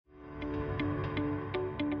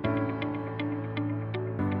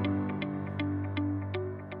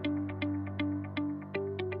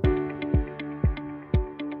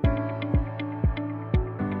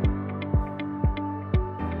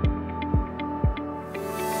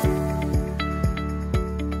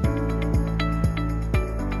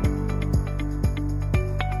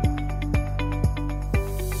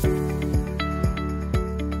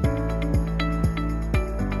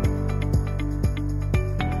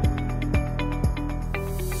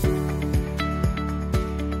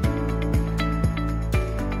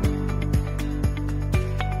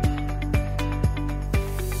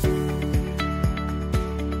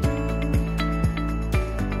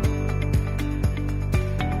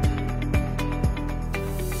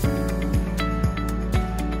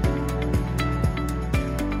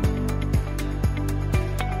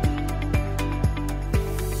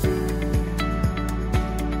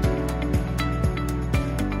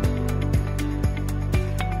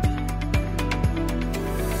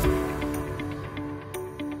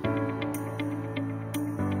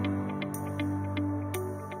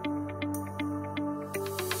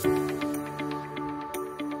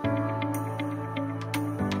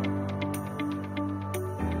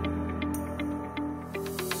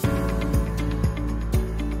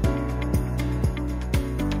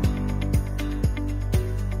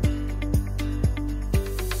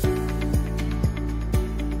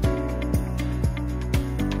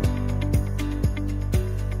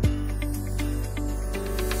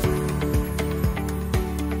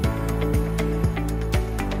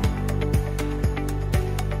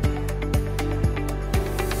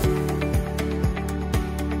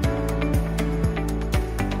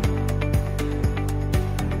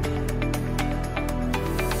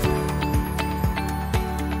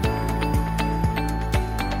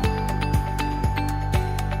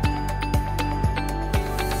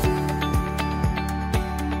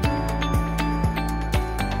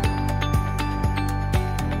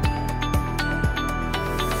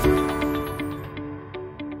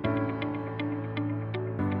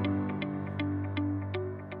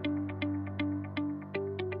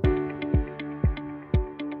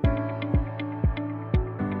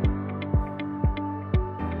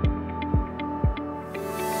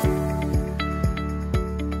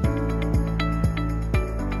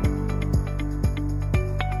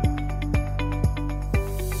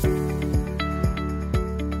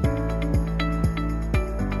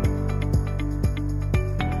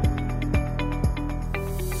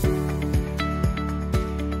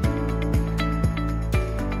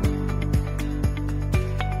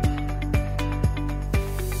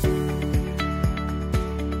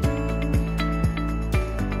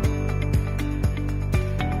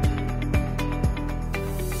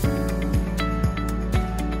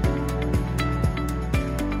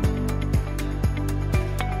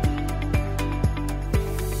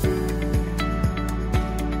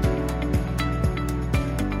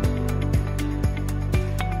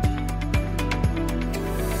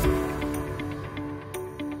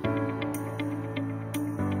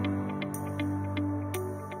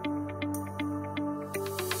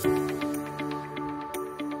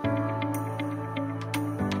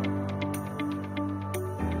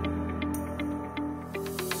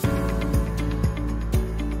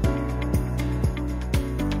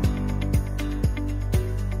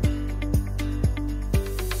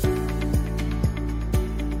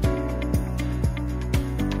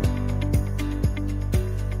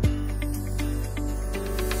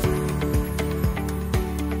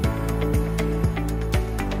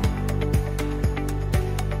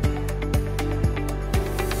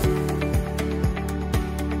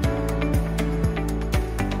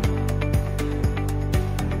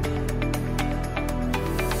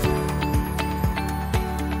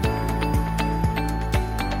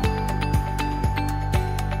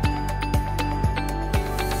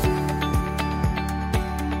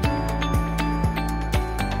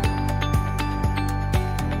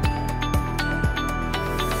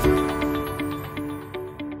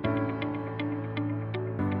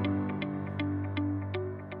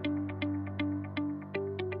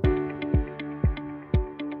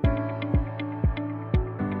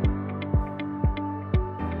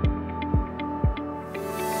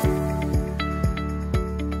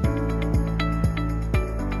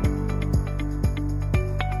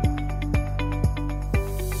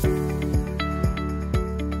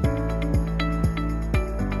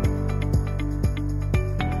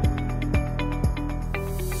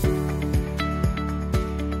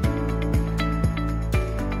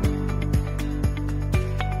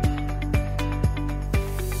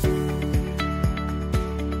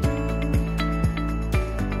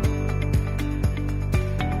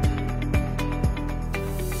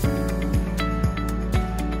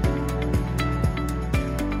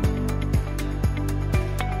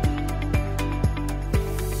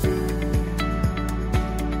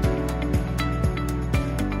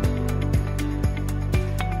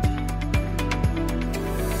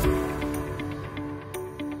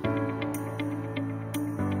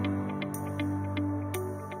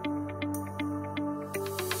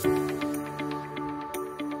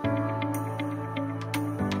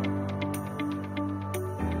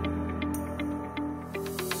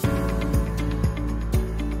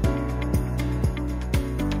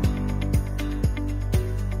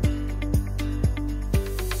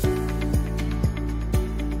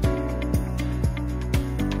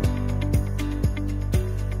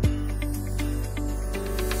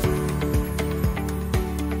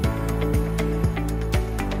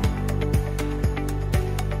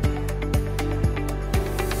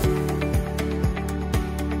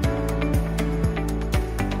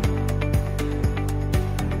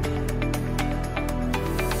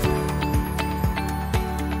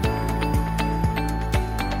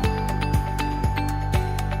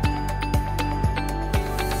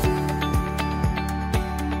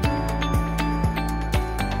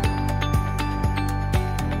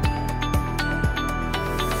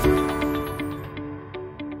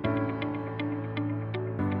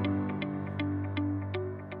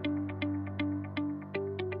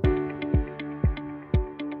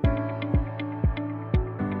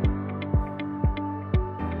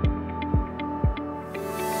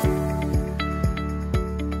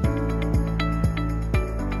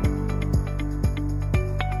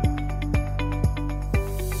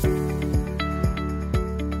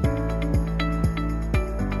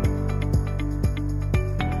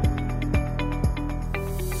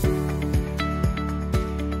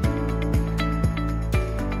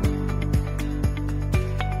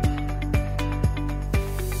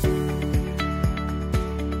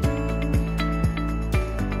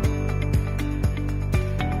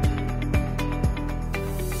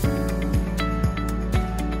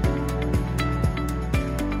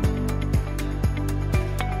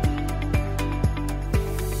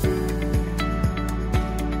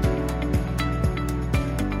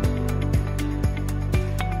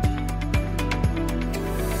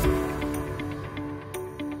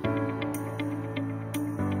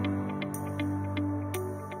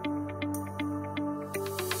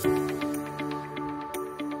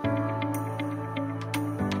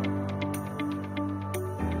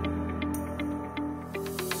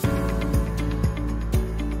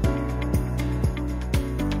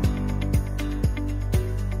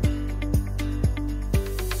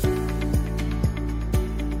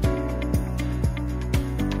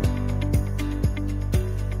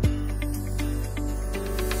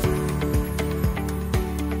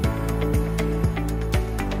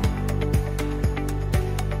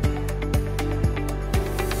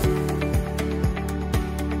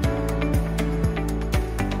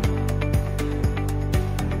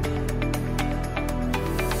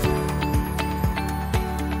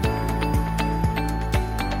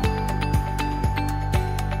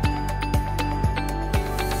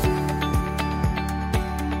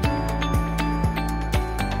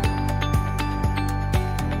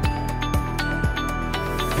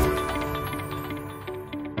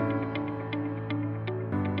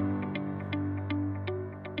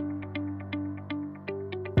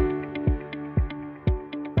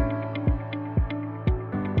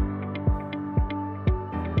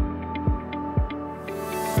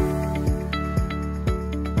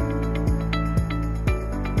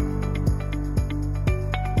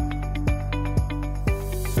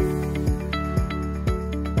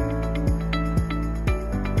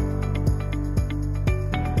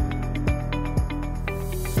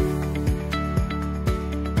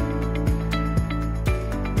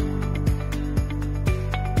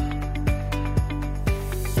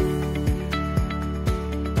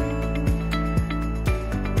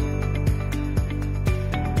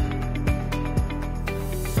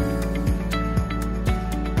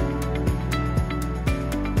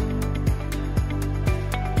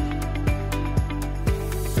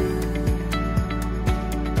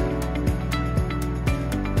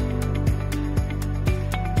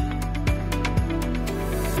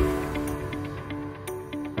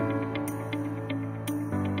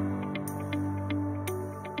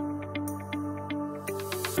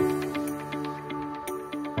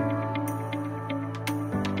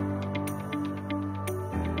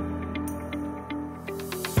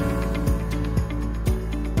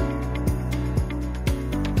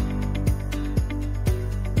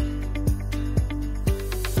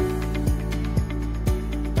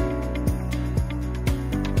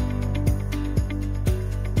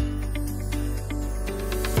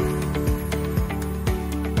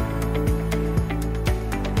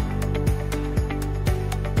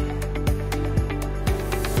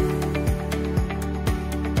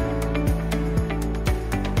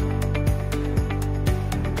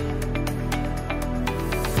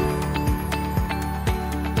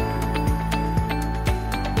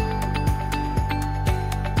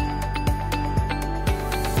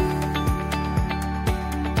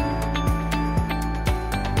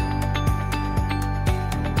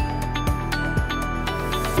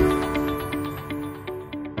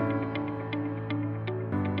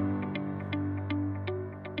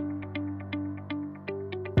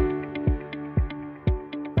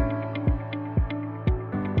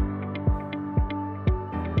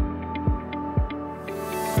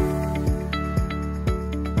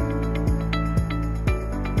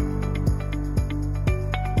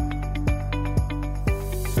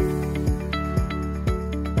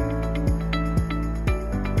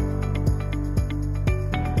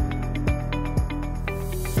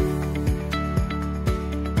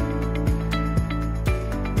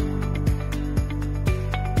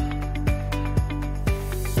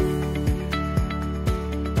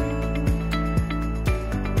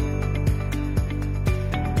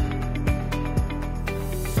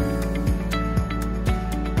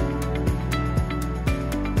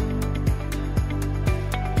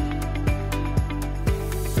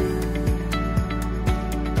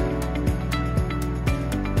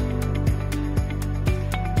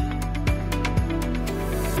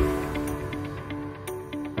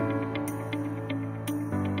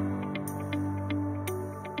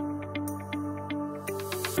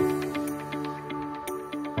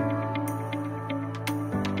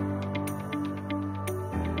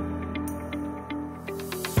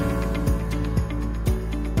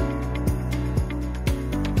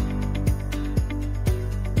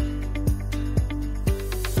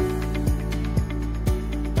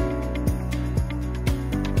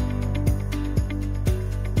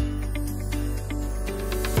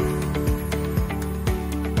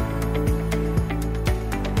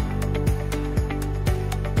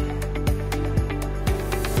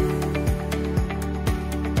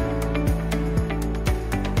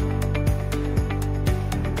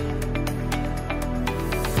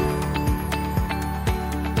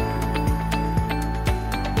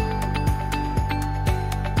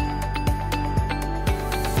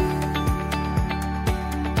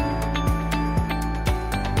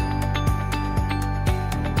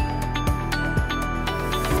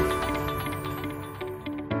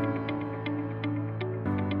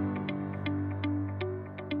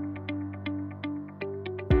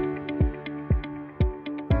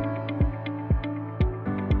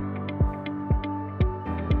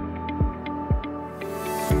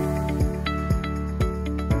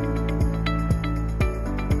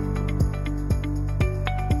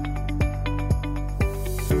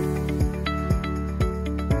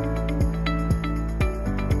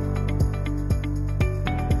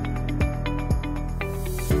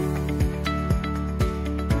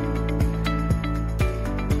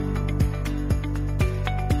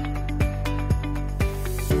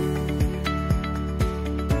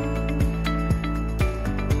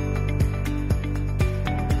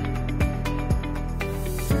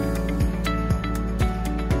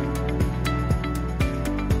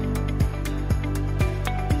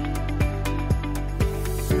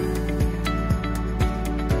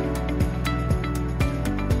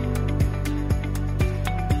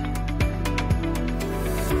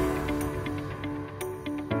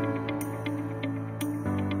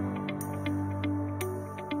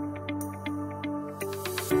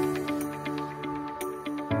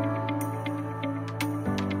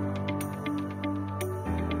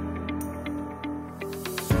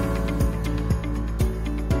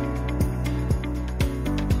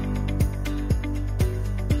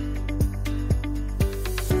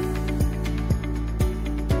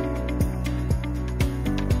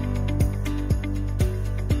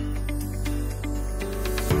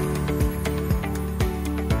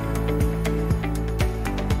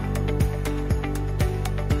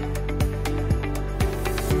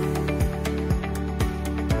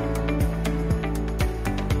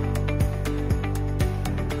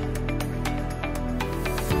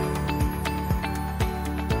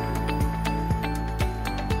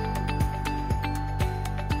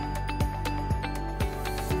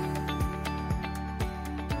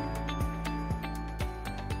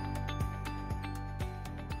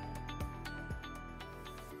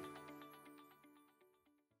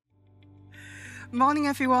Morning,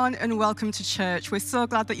 everyone, and welcome to church. We're so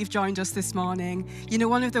glad that you've joined us this morning. You know,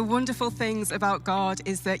 one of the wonderful things about God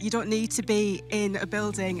is that you don't need to be in a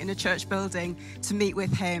church building, to meet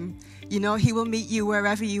with him. You know, he will meet you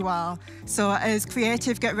wherever you are. So as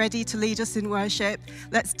Creative get ready to lead us in worship,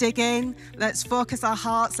 let's dig in, let's focus our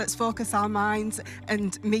hearts, let's focus our minds,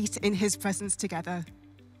 and meet in his presence together.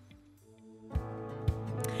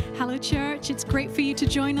 Hello, church. It's great for you to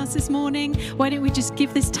join us this morning. Why don't we just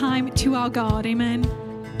give this time to our God? Amen.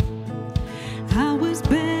 I was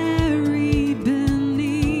buried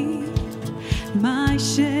beneath my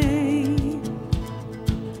shame.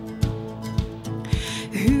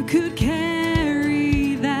 Who could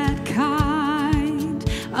carry that kind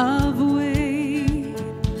of weight?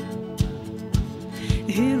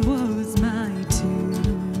 It was my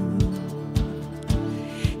tomb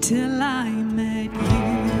till I met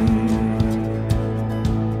you.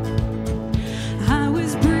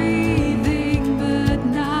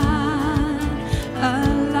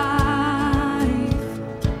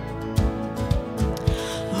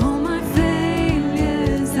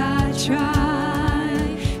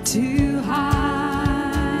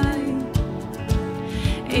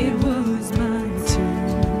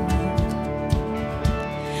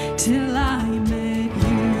 Till I met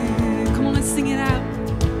you. Come on, let's sing it out.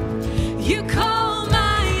 You call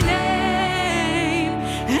my name,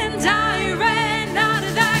 and I ran out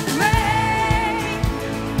of that grave,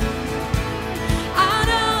 out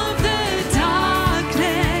of the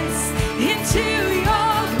darkness into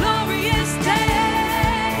your glorious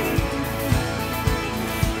day.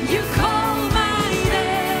 You call my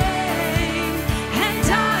name, and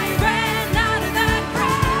I ran out of that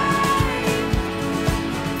grave,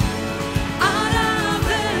 out of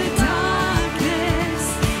the darkness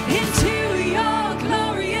into your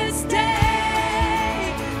glorious day.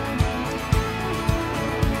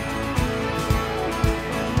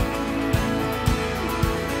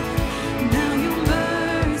 Now your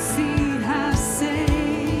mercy has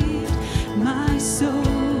saved my soul.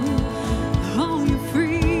 Oh, your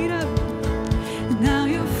freedom. Now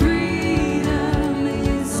your freedom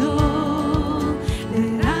is all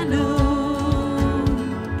that I know.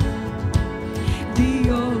 The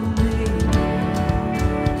only way,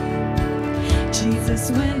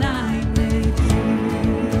 Jesus, when I met you,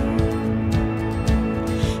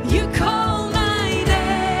 you called my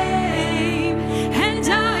name, and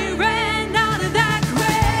I ran out of that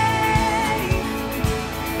grave,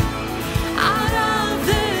 out of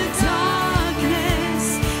the darkness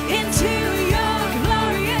into your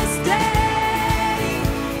glorious day.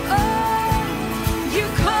 Oh, you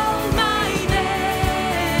called my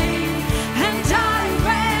name, and I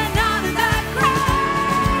ran out of that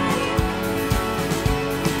grave,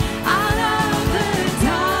 out of the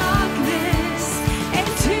darkness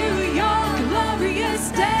into your glorious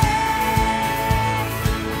day.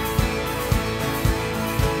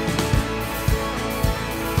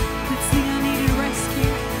 Let's sing, I needed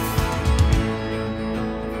rescue.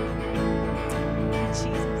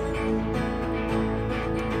 Jesus.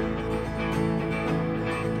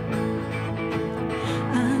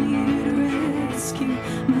 I needed rescue.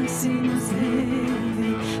 My sin was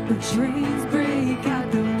heavy, but chains break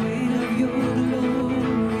out the weight of your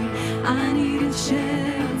glory. I needed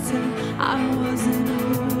shelter. I wasn't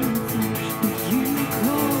orphan, but you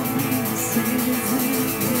called me citizen.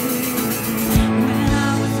 When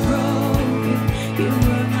I was broken, you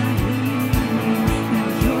were my healing. Now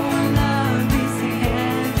your love is the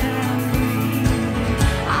air that I'm breathing.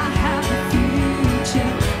 I have a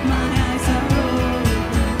future. My eyes are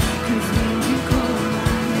open, 'cause when you call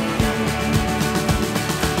my name,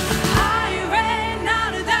 I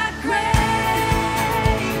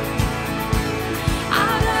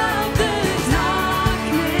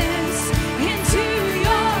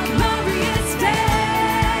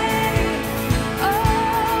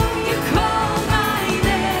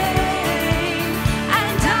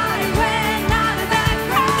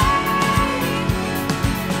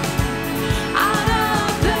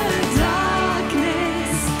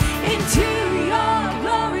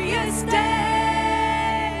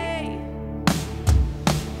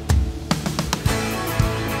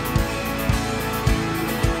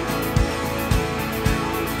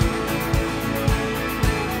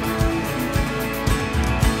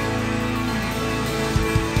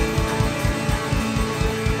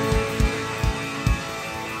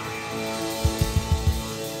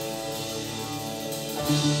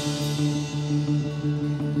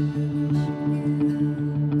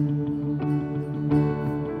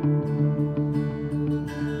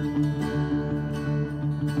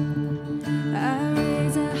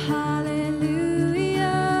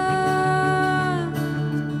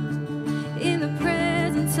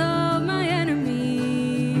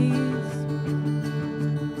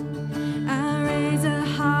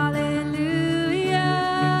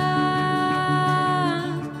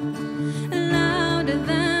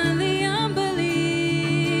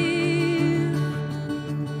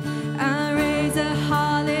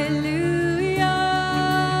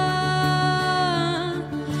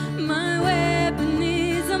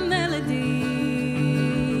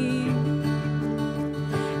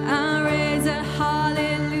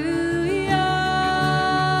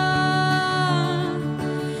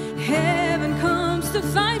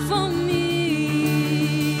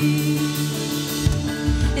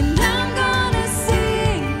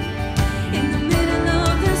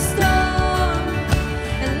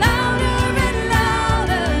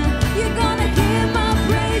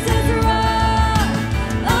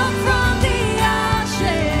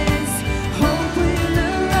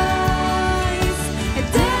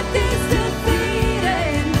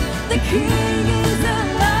King is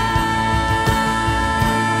alive.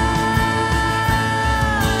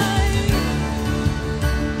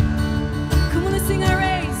 Come on, let's sing our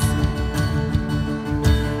raise.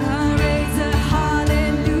 I raise a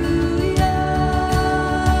hallelujah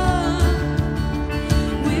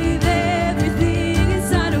with everything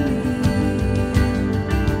inside of me.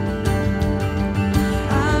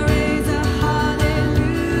 I raise a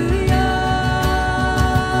hallelujah.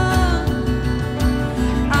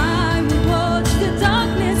 I will watch the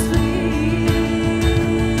darkness flee.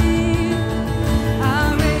 I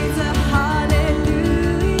raise a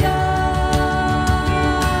hallelujah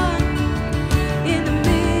in the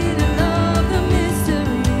middle of the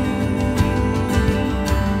mystery.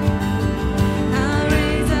 I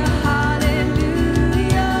raise a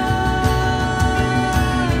hallelujah.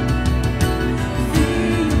 Fear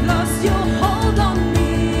you've lost your hold on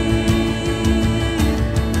me,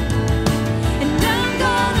 and I'm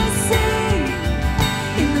gonna sing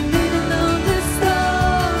in the middle of the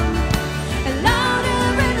storm, and louder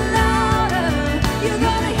and louder. You're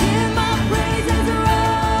gonna hear my praises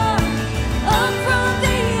roar up from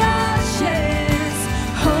the ashes.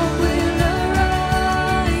 Hope will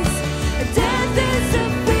arise. Death is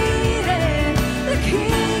defeated. The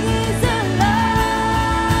King is alive.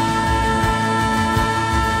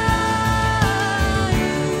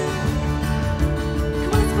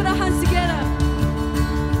 Come on, let's put our hands together.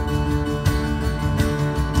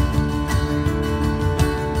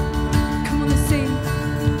 Come on, let's sing.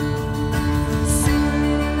 Sing a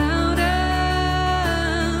little louder.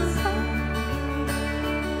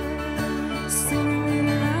 Sing a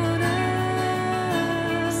little louder.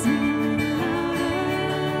 Sing a little louder.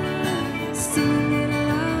 Sing a little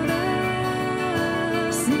louder.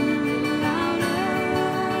 Sing a little louder.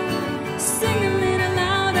 Sing a little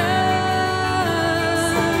louder.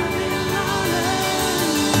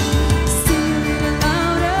 Sing a little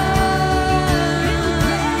louder. In the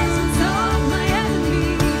presence of my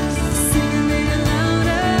enemies. Sing a little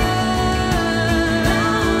louder.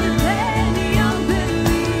 Louder than the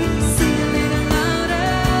unbelief. Sing a little louder.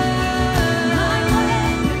 My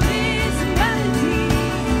weapon is a melody.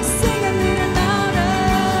 Sing a little louder.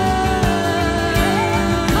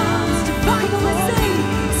 Heaven comes to fight for me.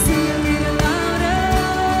 Sing a little louder.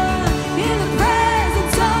 In the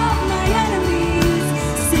presence of my enemies.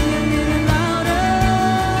 Sing a little louder.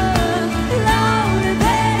 Louder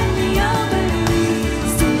than the unbelief.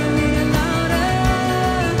 Sing a little louder.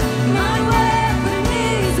 My weapon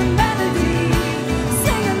is a melody.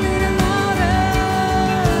 Sing a little louder.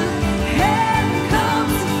 Heaven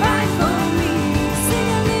comes to fight for me. Sing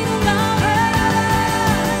a little louder.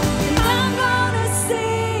 And I'm gonna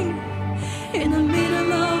sing in the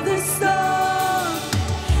middle of the storm.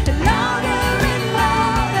 Louder and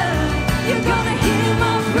louder. You're gonna hear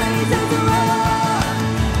my praises roar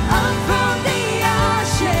up from the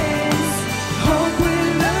ashes. Hope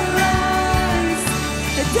will arise.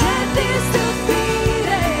 Death is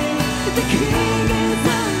defeated. The King is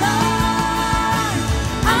alive.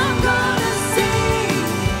 I'm gonna sing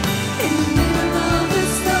in the middle of the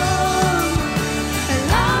storm.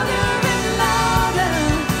 Louder and louder.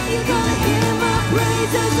 You're gonna hear my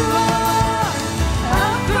praises roar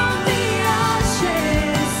up from the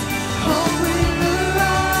ashes. Hope will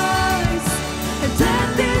arise.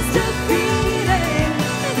 Death is defeated.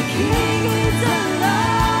 The King is alive.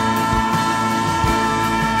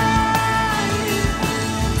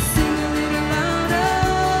 Sing a little louder.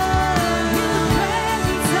 In the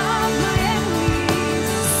presence of my enemies.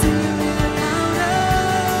 Sing a little louder.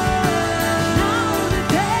 Louder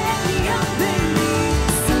than the unbelief.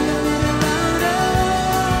 Sing a little louder.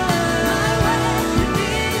 My weapon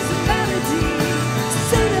is a melody.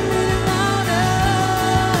 Sing a little louder.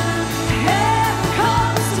 Heaven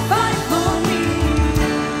comes to fight for me.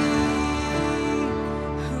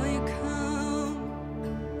 Oh, you come.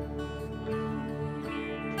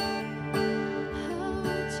 Oh,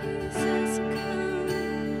 Jesus, come.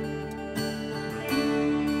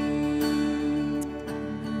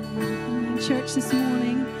 Church this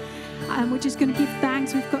morning, we're just going to give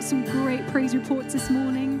thanks. We've got some great praise reports this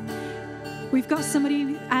morning. We've got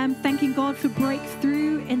somebody thanking God for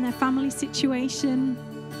breakthrough in their family situation.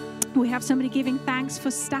 We have somebody giving thanks for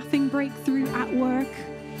staffing breakthrough at work.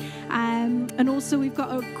 And also we've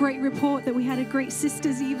got a great report that we had a great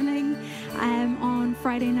sisters evening on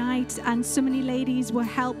Friday night, and so many ladies were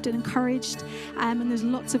helped and encouraged, and there's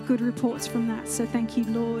lots of good reports from that, so thank you,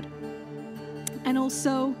 Lord. And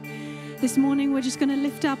also This morning, we're just going to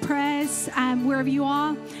lift our prayers wherever you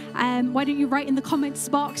are. Why don't you write in the comments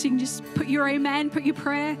box? You can just put your amen, put your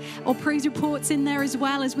prayer or praise reports in there as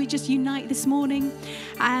well as we just unite this morning.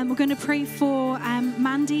 We're going to pray for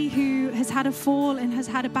Mandy, who has had a fall and has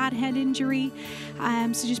had a bad head injury.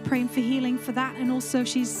 So just praying for healing for that. And also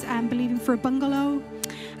she's believing for a bungalow.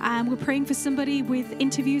 We're praying for somebody with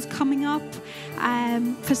interviews coming up,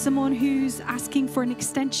 for someone who's asking for an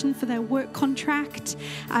extension for their work contract,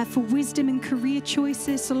 for wisdom and career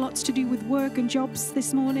choices, so lots to do with work and jobs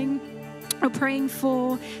this morning. We're praying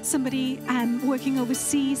for somebody working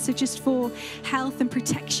overseas, so just for health and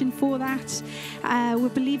protection for that. We're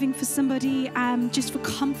believing for somebody just for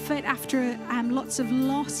comfort after lots of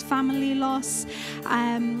loss, family loss,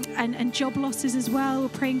 and job losses as well. We're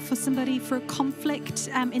praying for somebody for a conflict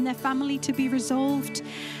in their family to be resolved.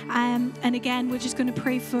 And again, we're just going to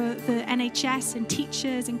pray for the NHS and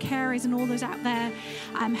teachers and carers and all those out there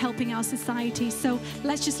helping our society. So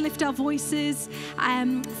let's just lift our voices.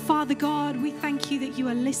 Father God, we thank you that you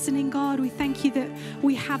are listening, God. We thank you that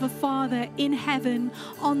we have a Father in heaven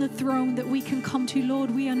on the throne that we can come to,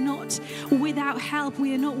 Lord. We are not without help.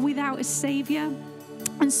 We are not without a Savior.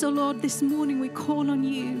 And so, Lord, this morning we call on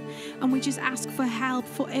you and we just ask for help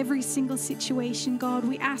for every single situation, God.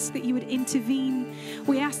 We ask that you would intervene.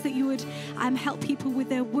 We ask that you would help people with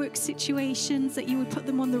their work situations, that you would put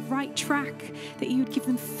them on the right track, that you would give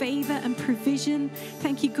them favor and provision.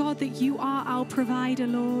 Thank you, God, that you are our provider,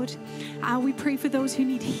 Lord. We pray for those who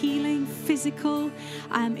need healing, physical,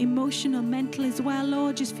 emotional, mental as well,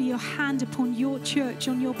 Lord, just for your hand upon your church,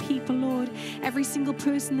 on your people, Lord. Every single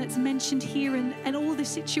person that's mentioned here and all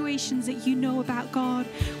the situations that you know about, God,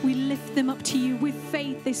 we lift them up to you with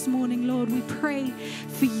faith this morning, Lord. We pray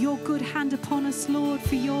for your good hand upon us, Lord,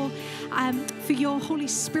 for your Holy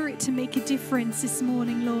Spirit to make a difference this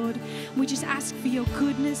morning, Lord. We just ask for your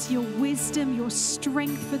goodness, your wisdom, your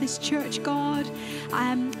strength for this church, God,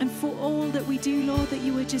 and for all that we do, Lord, that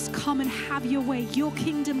you would just come and have your way. Your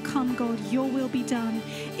kingdom come, God, your will be done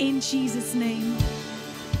in Jesus' name.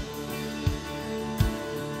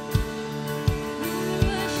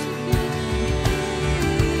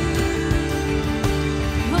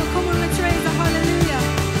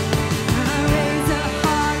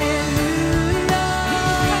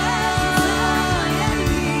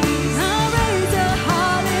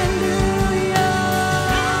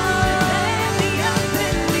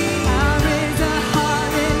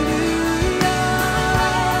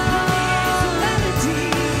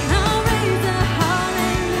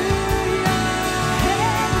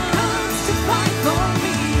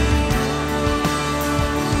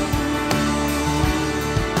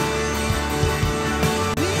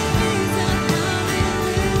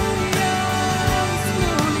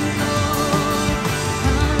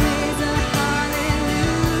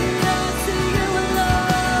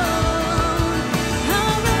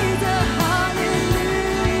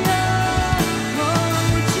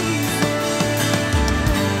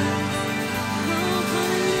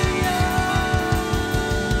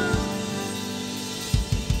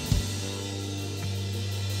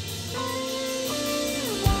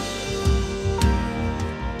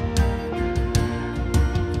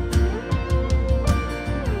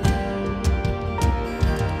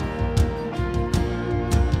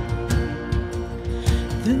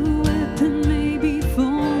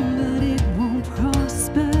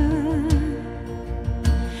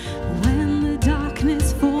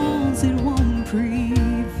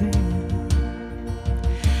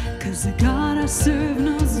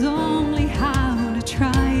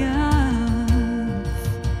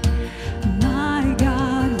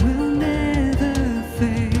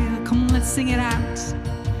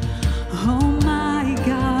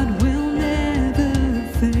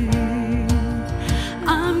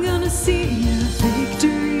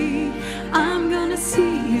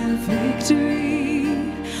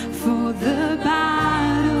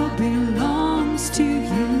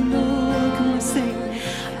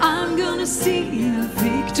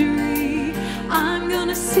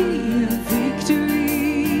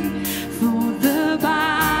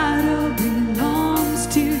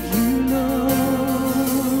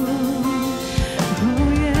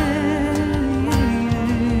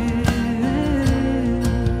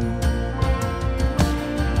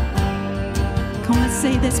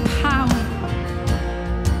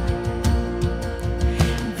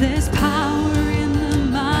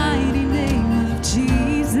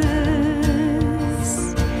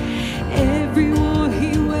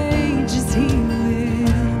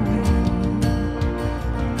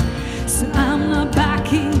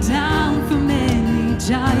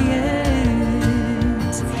 giant,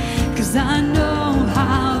 'cause I know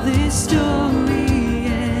how this story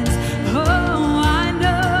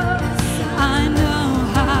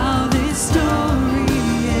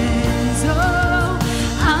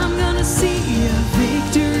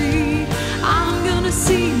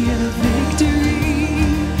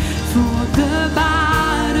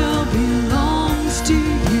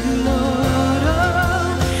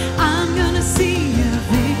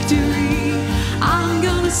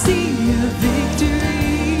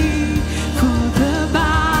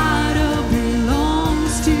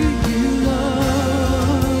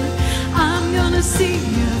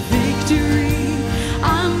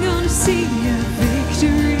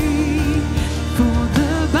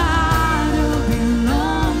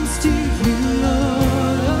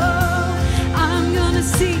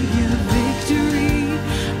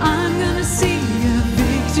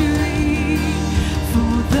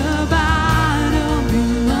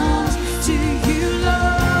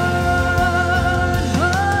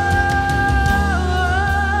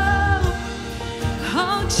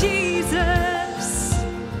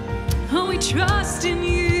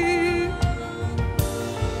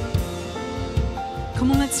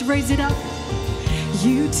Come on, let's raise it up.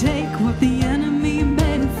 You take what the enemy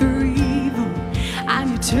meant for evil and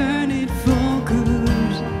you turn it for good.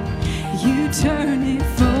 You turn it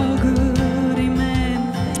for good.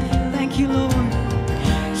 Amen. Thank you, Lord.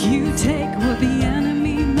 You take what the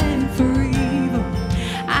enemy meant for evil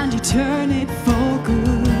and you turn it for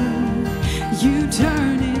good. You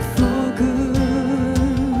turn it for good.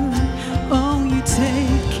 Oh, you take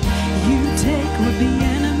what the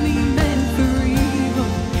enemy meant for evil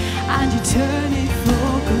and you turn it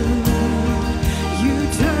for good. You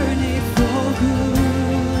turn it for good.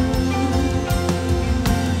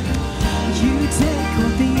 You take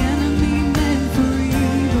what the enemy meant for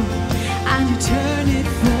evil and you turn it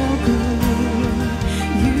for good.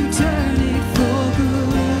 You turn it for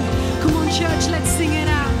good. Come on, church, let's sing it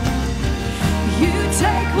out. You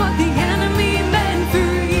take what the enemy meant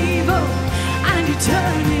for evil and you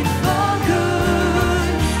turn it for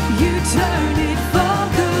good. You turn it for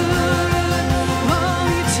good. Oh,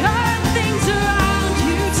 you turn things around.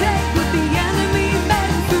 You take what the enemy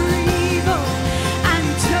meant for evil and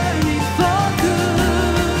you turn it for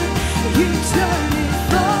good. You turn it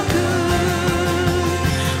for good.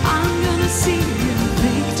 I'm gonna see your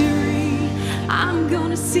victory. I'm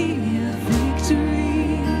gonna see your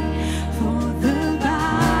victory. For the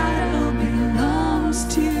battle belongs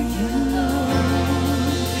to you,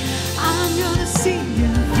 Lord. I'm gonna see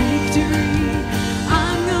your victory.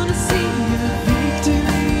 I'm gonna see your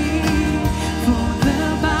victory. For the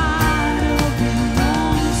battle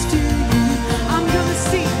belongs to you. I'm gonna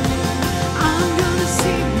see your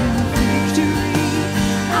victory.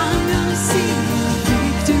 I'm gonna see your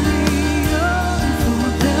victory. Oh, for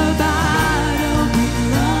the battle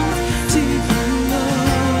belongs to you,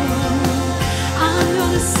 Lord. I'm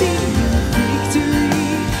gonna see your victory.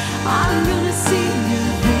 I'm gonna see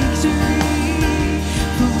your victory.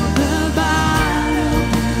 For the battle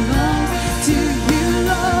belongs to you,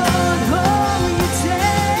 Lord. Oh,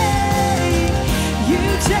 you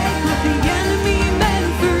take what the enemy meant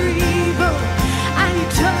for evil and you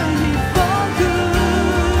turn it for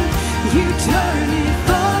good. You turn it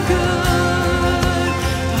for good.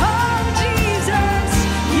 Oh, Jesus,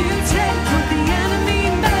 you take what the enemy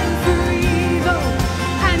meant for evil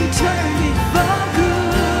and you turn it for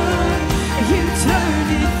good. You turn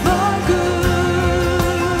it for good.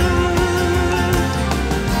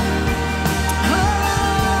 Oh,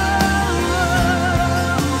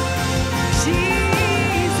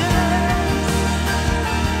 Jesus.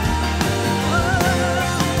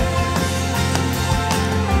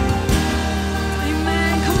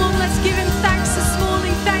 Amen. Come on, let's give him thanks this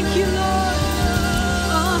morning. Thank you, Lord.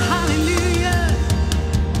 Oh, hallelujah.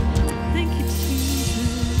 Thank you,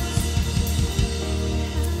 Jesus.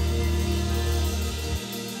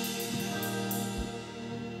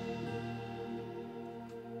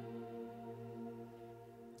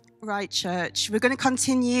 Right, church, we're going to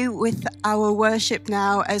continue with our worship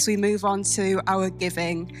now as we move on to our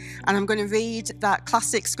giving. And I'm going to read that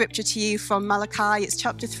classic scripture to you from Malachi. It's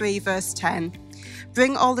chapter 3, verse 10.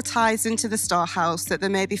 Bring all the tithes into the storehouse, that there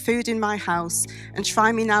may be food in my house, and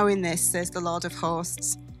try me now in this, says the Lord of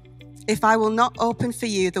hosts. If I will not open for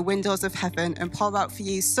you the windows of heaven and pour out for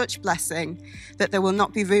you such blessing that there will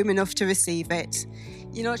not be room enough to receive it.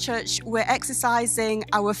 You know, church, we're exercising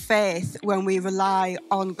our faith when we rely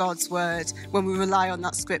on God's word, when we rely on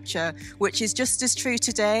that scripture, which is just as true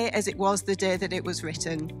today as it was the day that it was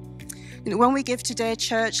written. You know, when we give today,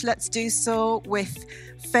 church, let's do so with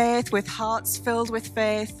faith, with hearts filled with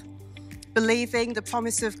faith, believing the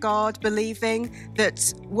promise of God, believing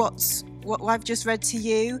that what I've just read to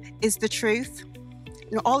you is the truth.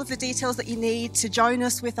 You know, all of the details that you need to join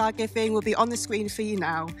us with our giving will be on the screen for you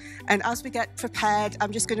now. And as we get prepared,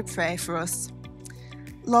 I'm just going to pray for us.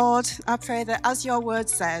 Lord, I pray that as your word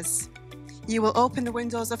says, you will open the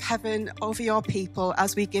windows of heaven over your people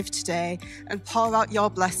as we give today and pour out your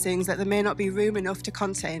blessings that there may not be room enough to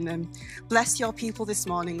contain them. Bless your people this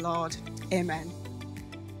morning, Lord. Amen.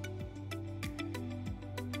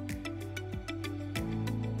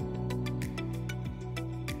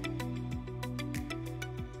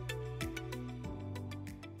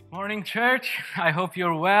 Morning, church. I hope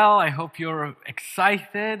you're well. I hope you're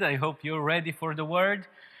excited. I hope you're ready for the word.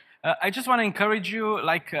 I just want to encourage you,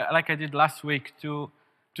 like I did last week, to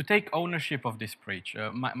take ownership of this preach.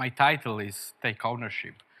 My title is Take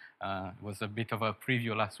Ownership. It was a bit of a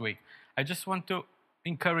preview last week. I just want to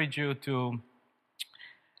encourage you to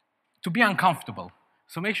be uncomfortable.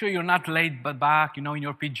 So make sure you're not laid back, in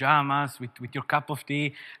your pajamas with your cup of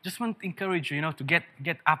tea. Just want to encourage you, to get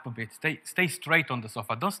up a bit. Stay straight on the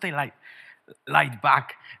sofa. Don't stay laid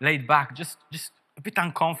back. Just a bit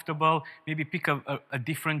uncomfortable, maybe pick a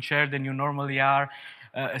different chair than you normally are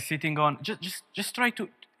sitting on. Just try to,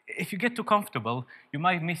 if you get too comfortable, you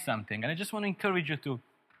might miss something. And I just want to encourage you to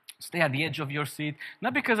stay at the edge of your seat,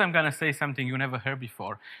 not because I'm going to say something you never heard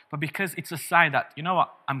before, but because it's a sign that, you know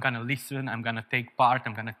what, I'm going to listen, I'm going to take part,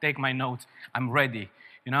 I'm going to take my notes, I'm ready.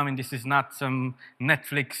 You know, I mean, this is not some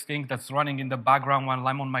Netflix thing that's running in the background while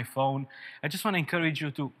I'm on my phone. I just want to encourage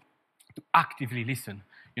you to actively listen.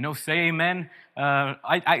 You know, say amen.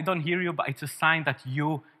 I don't hear you, but it's a sign that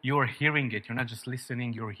you're hearing it. You're not just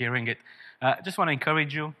listening, you're hearing it. I just want to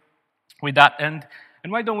encourage you with that. And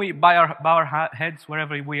why don't we bow our heads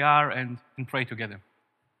wherever we are and pray together.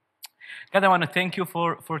 God, I want to thank you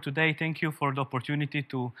for today. Thank you for the opportunity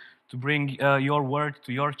to bring your word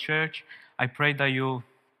to your church. I pray that you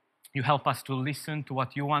help us to listen to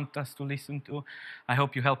what you want us to listen to. I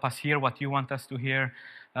hope you help us hear what you want us to hear.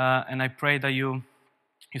 And I pray that you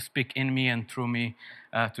speak in me and through me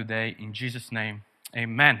today. In Jesus' name,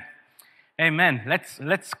 amen. Amen.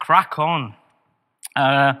 Let's crack on.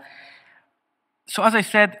 So as I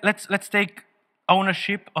said, let's take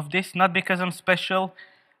ownership of this, not because I'm special,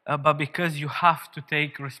 but because you have to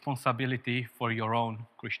take responsibility for your own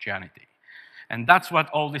Christianity. And that's what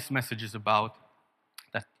all this message is about,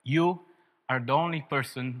 that you are the only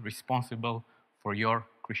person responsible for your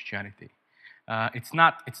Christianity. It's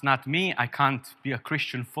not me. I can't be a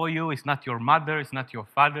Christian for you. It's not your mother. It's not your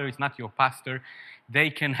father. It's not your pastor. They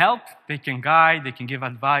can help. They can guide. They can give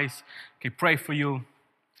advice. They can pray for you,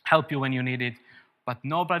 help you when you need it. But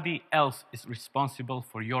nobody else is responsible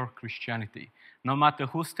for your Christianity. No matter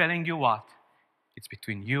who's telling you what, it's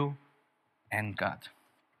between you and God.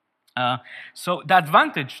 So the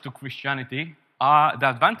advantage to Christianity, the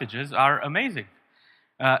advantages are amazing.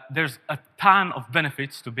 There's a ton of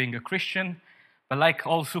benefits to being a Christian, but like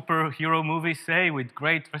all superhero movies say, with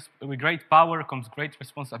great power comes great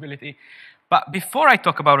responsibility. But before I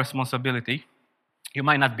talk about responsibility, you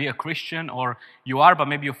might not be a Christian, or you are, but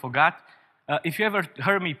maybe you forgot. If you ever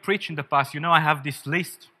heard me preach in the past, you know I have this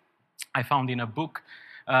list I found in a book.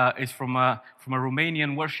 It's from a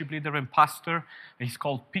Romanian worship leader and pastor. He's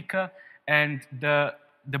called Pica, and the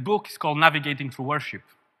book is called Navigating Through Worship.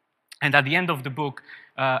 And at the end of the book,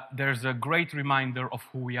 there's a great reminder of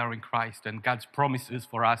who we are in Christ and God's promises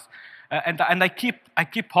for us. And I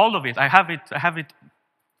keep hold of it. I have it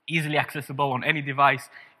easily accessible on any device.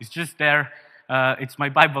 It's just there. It's my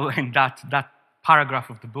Bible in that paragraph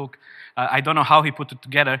of the book. I don't know how he put it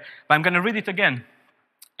together, but I'm going to read it again.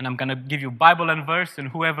 And I'm going to give you Bible and verse, and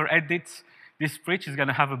whoever edits this preach is going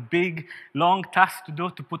to have a big, long task to do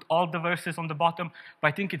to put all the verses on the bottom. But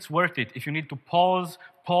I think it's worth it. If you need to pause,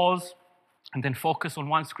 and then focus on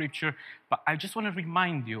one scripture. But I just want to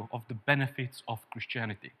remind you of the benefits of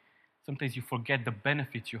Christianity. Sometimes you forget the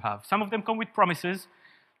benefits you have. Some of them come with promises.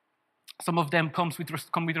 Some of them come with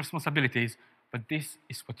responsibilities. But this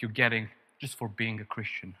is what you're getting just for being a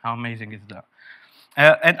Christian. How amazing is that?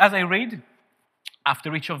 And as I read,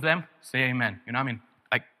 after each of them, say amen. You know what I mean?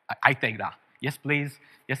 I take that. Yes, please.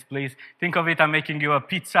 Yes, please. Think of it, I'm making you a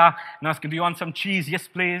pizza and asking, do you want some cheese? Yes,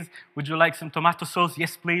 please. Would you like some tomato sauce?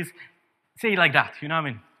 Yes, please. Say it like that. You know what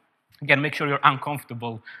I mean? Again, make sure you're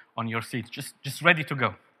uncomfortable on your seat. Just ready to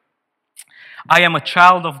go. I am a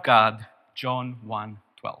child of God, John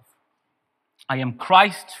 1:12. I am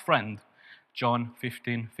Christ's friend, John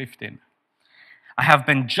 15:15. I have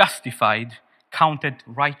been justified, counted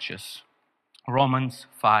righteous, Romans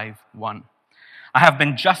 5:1. I have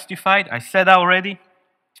been justified, I said already,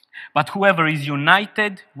 but whoever is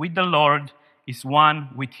united with the Lord is one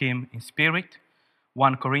with him in spirit,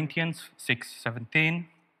 1 Corinthians 6:17.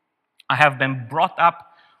 I have been brought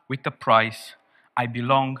up with a price, I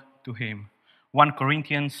belong to him, 1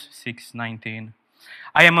 Corinthians 6:19.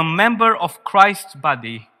 I am a member of Christ's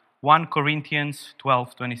body, 1 Corinthians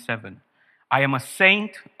 12:27. I am a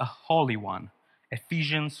saint, a holy one,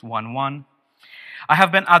 Ephesians 1:1. I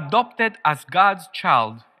have been adopted as God's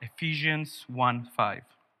child, Ephesians 1:5.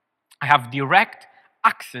 I have direct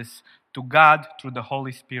access to God through the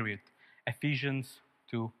Holy Spirit, Ephesians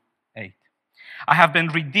 2:8. I have been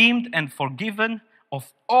redeemed and forgiven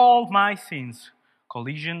of all my sins,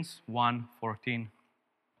 Colossians 1:14.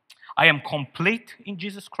 I am complete in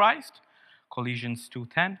Jesus Christ, Colossians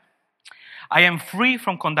 2:10. I am free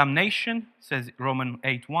from condemnation, says Romans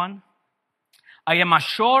 8:1. I am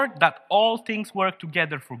assured that all things work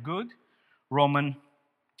together for good, Romans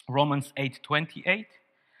 8:28.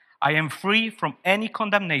 I am free from any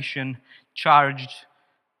condemnation charges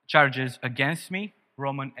against me,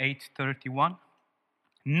 Romans 8:31.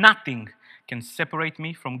 Nothing can separate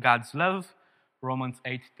me from God's love, Romans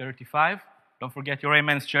 8:35. Don't forget your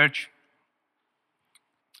amens, church.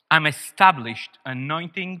 I'm established,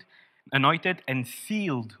 anointed and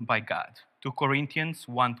sealed by God. 2 Corinthians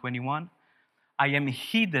 1:21. I am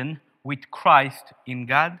hidden with Christ in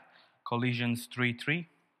God. Colossians 3:3.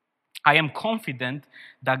 I am confident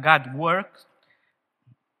that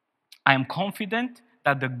I am confident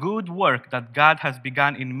that the good work that God has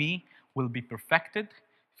begun in me will be perfected.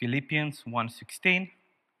 Philippians 1:16.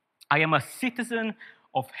 I am a citizen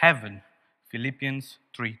of heaven. Philippians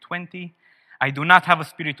 3:20. I do not have a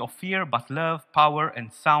spirit of fear, but love, power,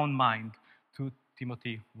 and sound mind. 2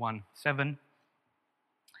 Timothy 1:7.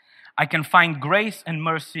 I can find grace and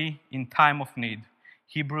mercy in time of need.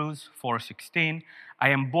 Hebrews 4:16. I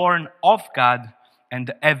am born of God, and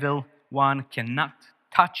the evil one cannot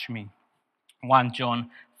touch me. 1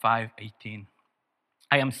 John 5:18.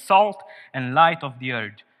 I am salt and light of the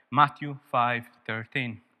earth. Matthew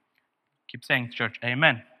 5:13. Keep saying, church,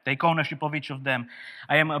 amen. Take ownership of each of them.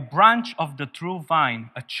 I am a branch of the true vine,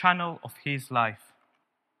 a channel of his life.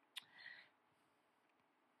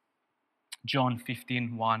 John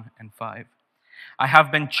 15:1 and 5. I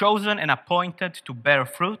have been chosen and appointed to bear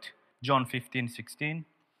fruit. John 15:16.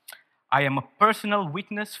 I am a personal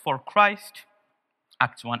witness for Christ.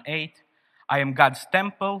 Acts 1:8. I am God's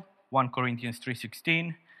temple. 1 Corinthians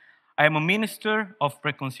 3:16. I am a minister of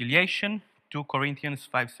reconciliation. 2 Corinthians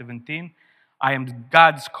 5:17. I am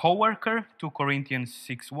God's co-worker. 2 Corinthians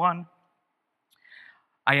 6:1.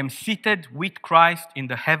 I am seated with Christ in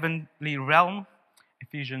the heavenly realm.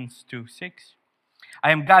 Ephesians 2:6.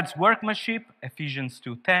 I am God's workmanship. Ephesians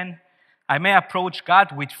 2:10. I may approach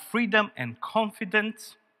God with freedom and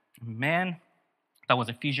confidence. Amen. That was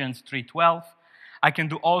Ephesians 3:12. I can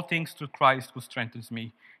do all things through Christ who strengthens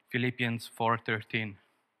me. Philippians 4:13.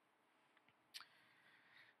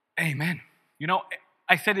 Amen. You know,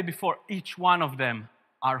 I said it before, each one of them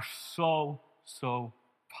are so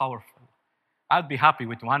powerful. I'd be happy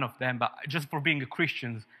with one of them, but just for being a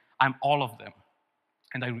Christian, I'm all of them.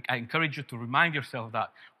 And I encourage you to remind yourself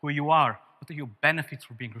that who you are, what are your benefits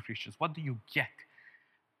for being a Christian, what do you get?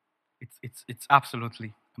 It's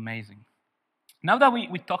absolutely amazing. Now that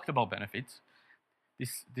we talked about benefits,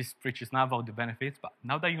 this preach is not about the benefits, but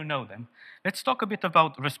now that you know them, let's talk a bit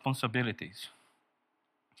about responsibilities.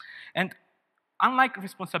 And unlike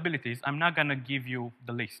responsibilities, I'm not going to give you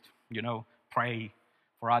the list. You know, pray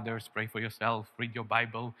for others, pray for yourself, read your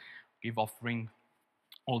Bible, give offering,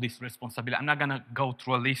 all this responsibility. I'm not going to go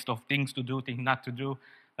through a list of things to do, things not to do.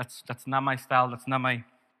 That's not my style. That's not my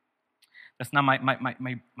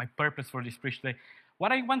purpose for this preach today.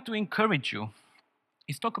 What I want to encourage you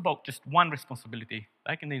is talk about just one responsibility,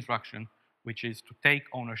 like in the instruction, which is to take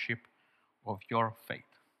ownership of your faith.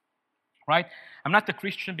 Right? I'm not a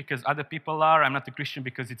Christian because other people are. I'm not a Christian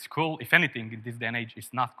because it's cool. If anything, in this day and age,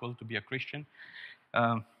 it's not cool to be a Christian.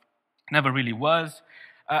 Never really was.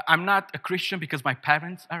 I'm not a Christian because my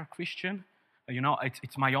parents are Christian. You know,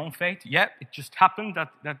 it's my own faith. Yeah, it just happened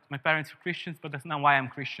that my parents are Christians, but that's not why I'm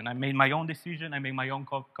Christian. I made my own decision. I made my own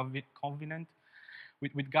covenant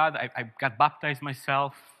with God. I got baptized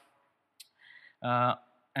myself.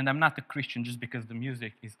 And I'm not a Christian just because the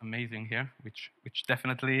music is amazing here, which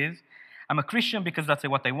definitely is. I'm a Christian because that's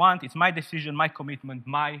what I want. It's my decision, my commitment,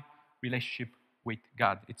 my relationship with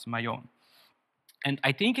God. It's my own. And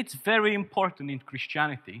I think it's very important in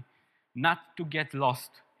Christianity not to get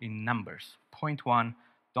lost in numbers. Point one,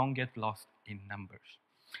 don't get lost in numbers.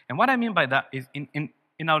 And what I mean by that is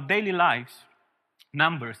in our daily lives,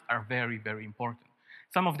 numbers are very, very important.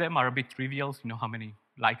 Some of them are a bit trivial, you know, how many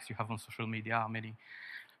likes you have on social media, how many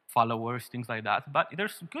followers, things like that. But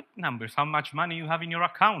there's good numbers, how much money you have in your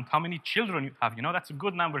account, how many children you have. You know, that's a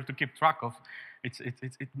good number to keep track of.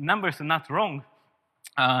 Numbers are not wrong.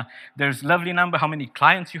 There's lovely number, how many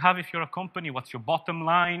clients you have if you're a company, what's your bottom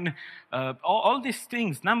line, all these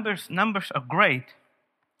things. Numbers are great,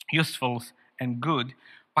 useful, and good.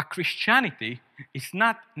 But Christianity is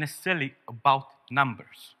not necessarily about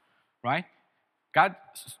numbers, right?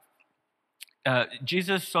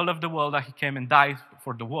 Jesus so loved the world that he came and died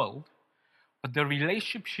for the world, but the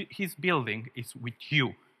relationship he's building is with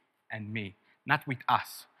you and me, not with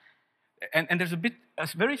us. And there's a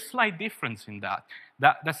very slight difference in that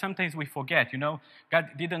sometimes we forget. You know, God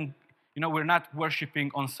didn't, you know, we're not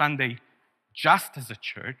worshiping on Sunday just as a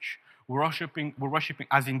church. We're worshiping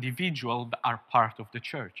as individuals that are part of the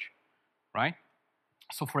church, right?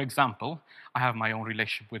 So, for example, I have my own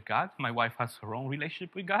relationship with God. My wife has her own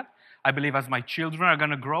relationship with God. I believe as my children are going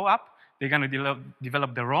to grow up, they're going to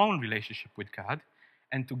develop their own relationship with God.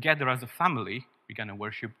 And together as a family, we're going to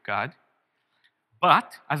worship God.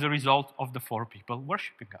 But as a result of the four people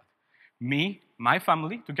worshiping God. Me, my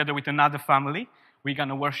family, together with another family, we're going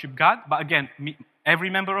to worship God. But again, every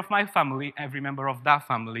member of my family, every member of that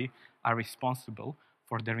family are responsible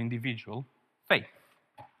for their individual faith.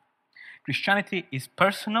 Christianity is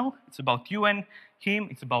personal. It's about you and him.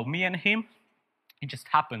 It's about me and him. It just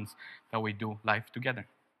happens that we do life together.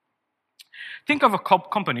 Think of a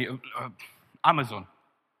company, Amazon.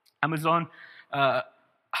 Amazon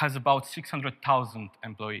has about 600,000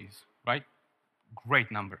 employees, right?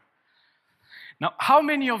 Great number. Now, how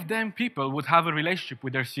many of them people would have a relationship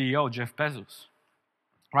with their CEO, Jeff Bezos?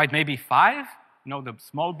 Right, maybe 5, the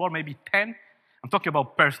small board, maybe 10. I'm talking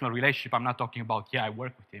about personal relationship. I'm not talking about, I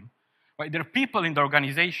work with him. Right? There are people in the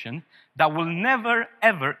organization that will never,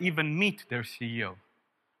 ever even meet their CEO,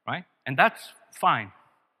 right? And that's fine.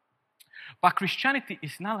 But Christianity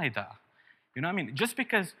is not like that. You know what I mean? Just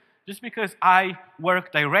because I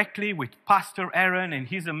work directly with Pastor Aaron and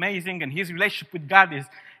he's amazing and his relationship with God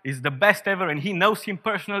is the best ever and he knows him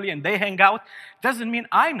personally and they hang out, doesn't mean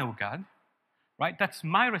I know God, right? That's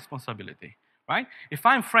my responsibility, right? If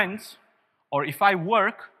I'm friends or if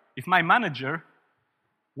my manager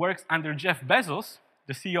works under Jeff Bezos,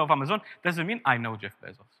 the CEO of Amazon, doesn't mean I know Jeff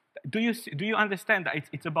Bezos. Do you understand that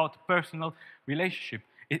it's about personal relationship?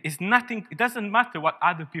 It's nothing. It doesn't matter what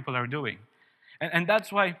other people are doing. And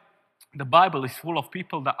that's why the Bible is full of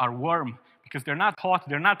people that are warm, because they're not hot,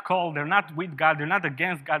 they're not cold, they're not with God, they're not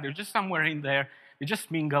against God, they're just somewhere in there. They just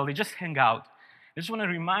mingle, they just hang out. I just want to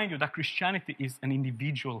remind you that Christianity is an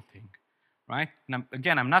individual thing, right? And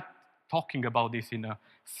I'm not talking about this in a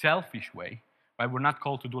selfish way, right? We're not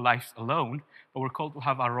called to do life alone, but we're called to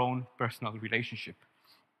have our own personal relationship.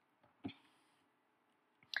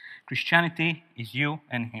 Christianity is you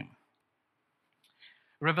and him.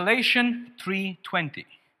 Revelation 3:20.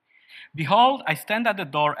 Behold, I stand at the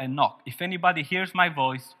door and knock. If anybody hears my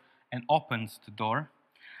voice and opens the door,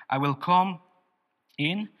 I will come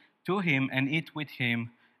in to him and eat with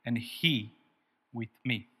him and he with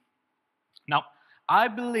me. Now, I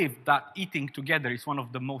believe that eating together is one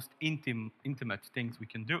of the most intimate things we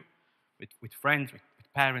can do with friends, with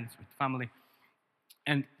parents, with family.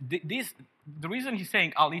 And the reason he's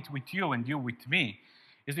saying, I'll eat with you and you with me,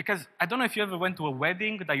 is because I don't know if you ever went to a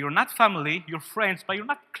wedding that you're not family, you're friends, but you're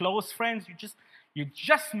not close friends. You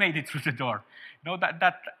just made it through the door.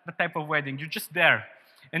 That type of wedding. You're just there.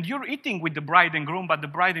 And you're eating with the bride and groom, but the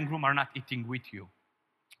bride and groom are not eating with you.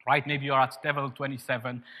 Right? Maybe you're at level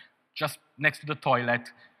 27, just next to the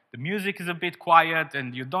toilet. The music is a bit quiet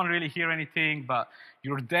and you don't really hear anything, but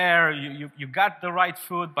you're there, you got the right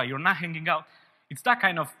food, but you're not hanging out. It's that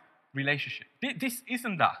kind of relationship. This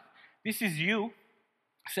isn't that. This is you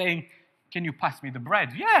saying, can you pass me the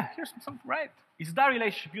bread? Yeah, here's some bread. It's that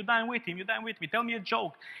relationship. You dine with him, you dine with me. Tell me a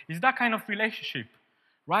joke. It's that kind of relationship,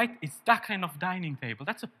 right? It's that kind of dining table.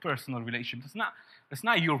 That's a personal relationship. That's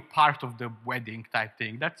not your part of the wedding type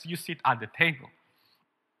thing. That's you sit at the table.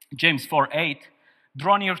 James 4:8,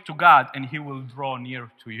 draw near to God and he will draw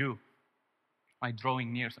near to you. By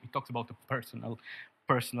drawing near, so he talks about a personal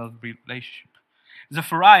relationship.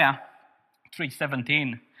 Zephaniah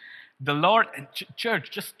 3:17, the Lord, church,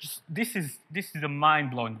 just this is a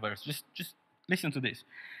mind-blowing verse. Just listen to this.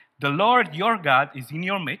 The Lord your God is in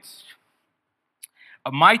your midst,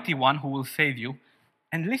 a mighty one who will save you.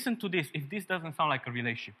 And listen to this, if this doesn't sound like a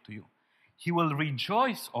relationship to you. He will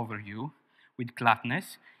rejoice over you with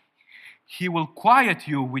gladness. He will quiet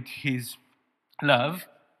you with his love.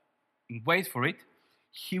 And wait for it.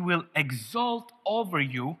 He will exalt over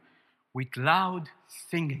you with loud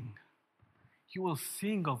singing. He will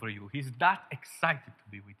sing over you. He's that excited to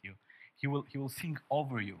be with you. He will sing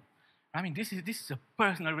over you. I mean, this is a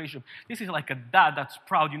personal relationship. This is like a dad that's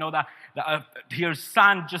proud, that his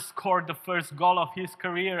son just scored the first goal of his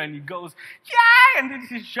career, and he goes, yeah, and then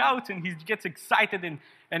he shouts, and he gets excited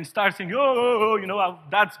and starts saying, oh, how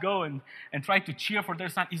dads go and try to cheer for their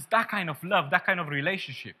son. It's that kind of love, that kind of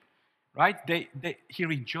relationship, right? He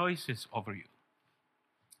rejoices over you.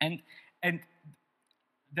 And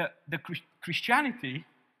the Christianity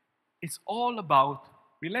is all about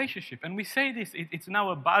relationship. And we say this, it's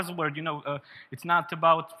now a buzzword, it's not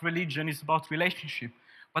about religion, it's about relationship.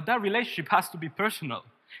 But that relationship has to be personal.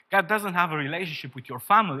 God doesn't have a relationship with your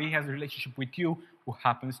family, he has a relationship with you who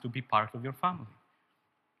happens to be part of your family.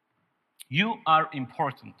 You are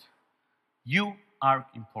important. You are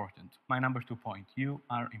important. My number 2 point, you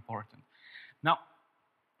are important. Now,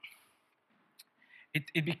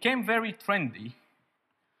 it became very trendy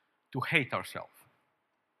to hate ourselves.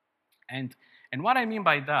 And what I mean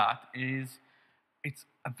by that is it's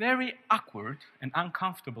very awkward and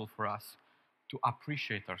uncomfortable for us to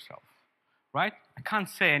appreciate ourselves, right? I can't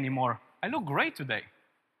say anymore, I look great today.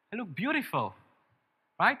 I look beautiful,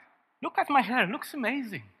 right? Look at my hair, it looks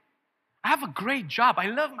amazing. I have a great job. I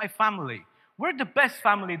love my family. We're the best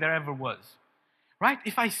family there ever was. Right?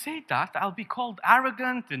 If I say that, I'll be called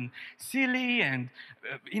arrogant and silly and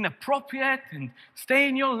inappropriate and stay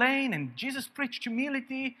in your lane. And Jesus preached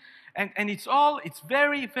humility. And it's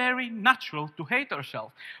very, very natural to hate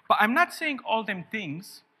ourselves. But I'm not saying all them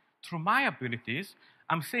things through my abilities.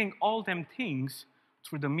 I'm saying all them things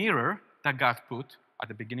through the mirror that God put at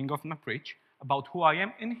the beginning of my preach about who I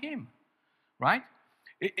am in Him. Right?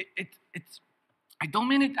 I don't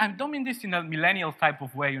mean this in a millennial type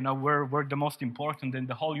of way, we're the most important and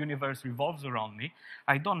the whole universe revolves around me.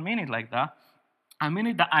 I don't mean it like that. I mean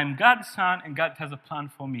it that I'm God's son and God has a plan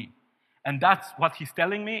for me. And that's what He's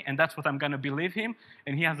telling me, and that's what I'm going to believe Him,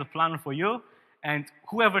 and He has a plan for you. And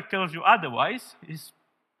whoever tells you otherwise is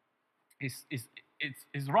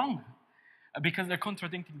wrong, because they're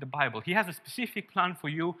contradicting the Bible. He has a specific plan for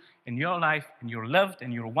you in your life, and you're loved,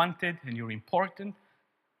 and you're wanted, and you're important.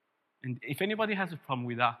 And if anybody has a problem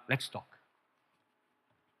with that, let's talk.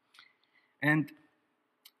 And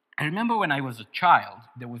I remember when I was a child,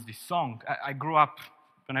 there was this song. I grew up,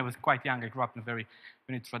 when I was quite young, I grew up in a very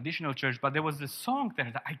traditional church, but there was this song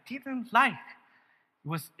there that I didn't like. It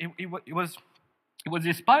was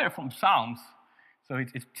inspired from Psalms. So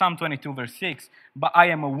it's Psalm 22, verse 6. But I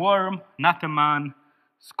am a worm, not a man,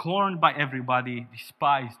 scorned by everybody,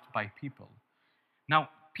 despised by people. Now,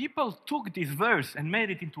 people took this verse and made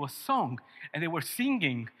it into a song, and they were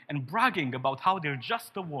singing and bragging about how they're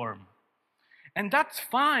just a worm. And that's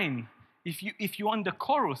fine if you on the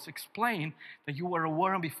chorus explain that you were a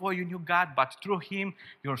worm before you knew God, but through Him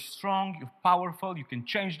you're strong, you're powerful, you can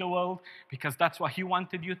change the world because that's what He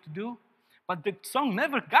wanted you to do. But the song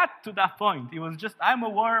never got to that point. It was just, I'm a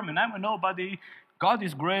worm and I'm a nobody. God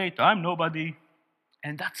is great, I'm nobody.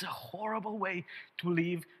 And that's a horrible way to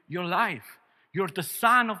live your life. You're the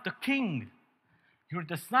son of the King. You're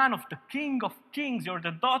the son of the King of Kings. You're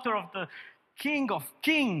the daughter of the King of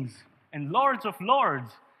Kings and Lords of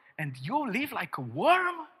Lords. And you live like a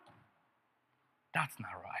worm? That's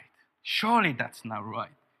not right. Surely that's not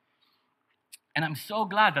right. And I'm so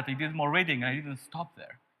glad that I did more reading and I didn't stop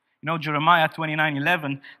there. Jeremiah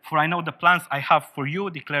 29:11, for I know the plans I have for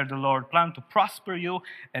you, declared the Lord, plan to prosper you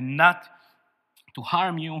and not to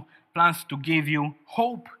harm you, plans to give you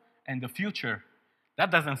hope and the future.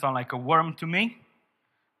 That doesn't sound like a worm to me.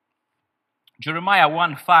 Jeremiah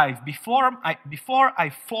 1:5, before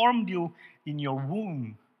I formed you in your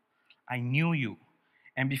womb, I knew you.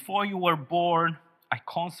 And before you were born, I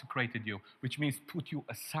consecrated you, which means put you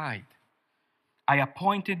aside. I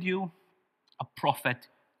appointed you a prophet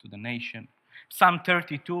to the nation. Psalm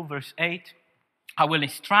 32, verse 8, I will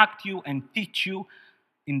instruct you and teach you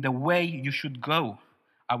in the way you should go.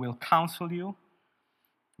 I will counsel you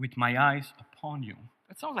with my eyes upon you.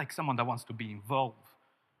 That sounds like someone that wants to be involved.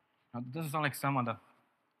 It doesn't sound like someone that,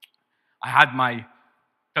 I had my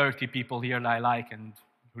 30 people here that I like, and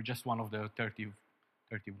you're just one of the 31,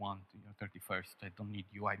 31st. I don't need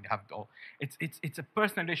you. I have all. It's a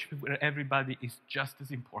personal relationship where everybody is just as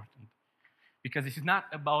important. Because it's not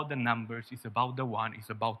about the numbers, it's about the one,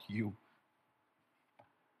 it's about you.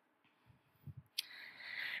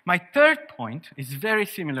 My third point is very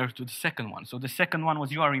similar to the second one. So the second one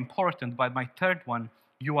was you are important, but my third one,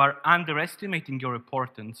 you are underestimating your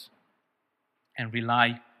importance and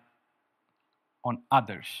rely on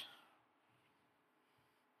others.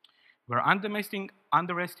 We're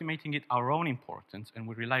underestimating our own importance, and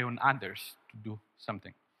we rely on others to do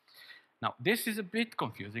something. Now, this is a bit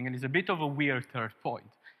confusing, and it's a bit of a weird third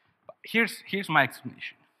point. But here's my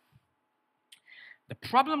explanation. The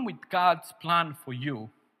problem with God's plan for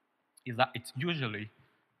you is that it's usually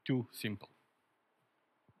too simple.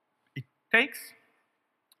 It takes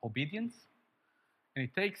obedience, and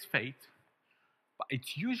it takes faith, but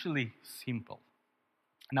it's usually simple.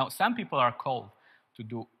 Now, some people are called to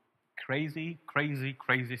do crazy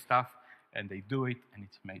stuff, and they do it, and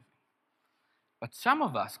it's amazing. But some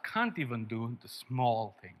of us can't even do the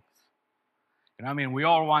small things. We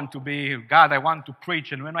all want to be, God, I want to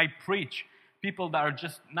preach, and when I preach, people that are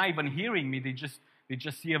just not even hearing me, they just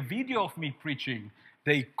see a video of me preaching.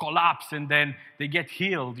 They collapse and then they get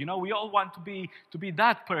healed. We all want to be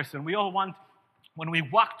that person. We all want, when we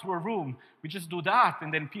walk through a room, we just do that,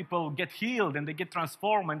 and then people get healed and they get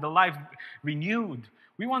transformed and the life renewed.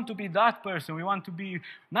 We want to be that person. We want to be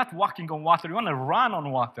not walking on water. We want to run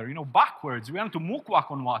on water, backwards. We want to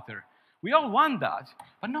walk on water. We all want that.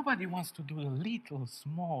 But nobody wants to do the little,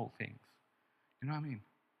 small things. You know what I mean?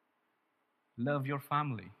 Love your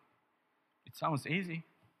family. It sounds easy.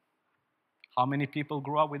 How many people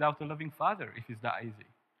grow up without a loving father if it's that easy?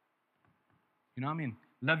 You know what I mean?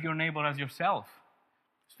 love your neighbor as yourself.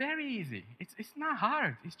 It's very easy. It's not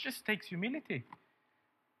hard. It just takes humility.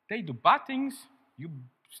 They do bad things, you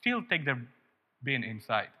still take their bin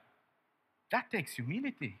inside. That takes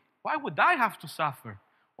humility. Why would I have to suffer?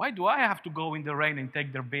 Why do I have to go in the rain and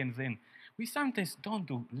take their bins in? We sometimes don't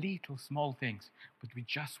do little small things, but we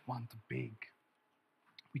just want the big.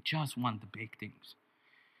 We just want the big things.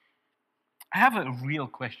 I have a real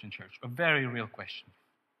question, church, a very real question.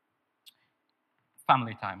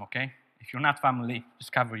 Family time, okay? If you're not family,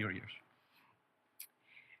 just cover your ears.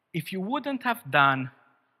 If you wouldn't have done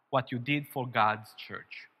what you did for God's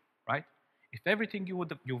church, right? If everything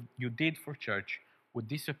you did for church would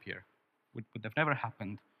disappear, would have never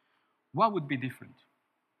happened, what would be different?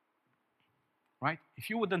 Right? If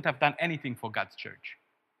you wouldn't have done anything for God's church,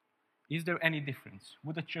 is there any difference?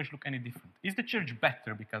 Would the church look any different? Is the church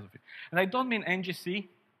better because of it? And I don't mean NGC,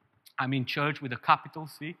 I mean church with a capital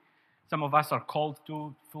C. Some of us are called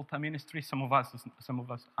to full-time ministry, some of us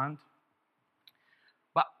aren't.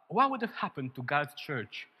 But what would have happened to God's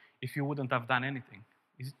church if you wouldn't have done anything?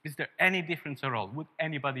 Is there any difference at all? Would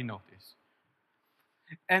anybody notice?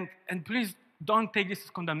 And please don't take this as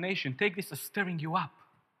condemnation. Take this as stirring you up.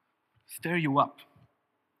 Stir you up.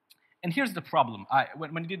 And here's the problem.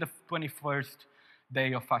 When I did the 21st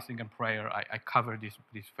day of fasting and prayer, I covered this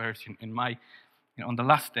verse on the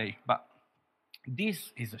last day. But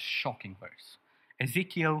this is a shocking verse.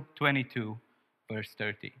 Ezekiel 22, verse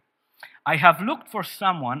 30. I have looked for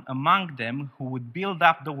someone among them who would build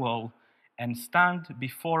up the wall and stand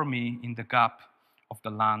before me in the gap of the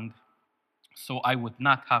land, so I would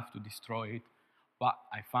not have to destroy it, but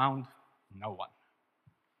I found no one.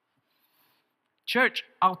 Church,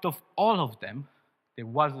 out of all of them, there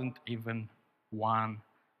wasn't even one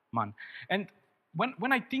man. And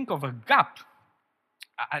when I think of a gap,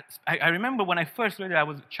 I remember when I first read it, I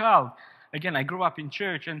was a child. Again, I grew up in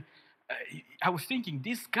church, and I was thinking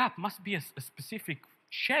this gap must be a specific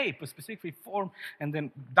shape, a specific form, and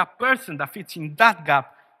then that person that fits in that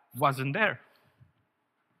gap wasn't there.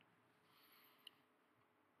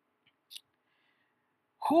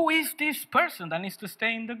 Who is this person that needs to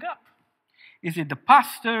stay in the gap? Is it the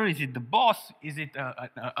pastor? Is it the boss? Is it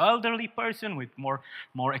an elderly person with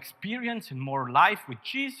more experience and more life with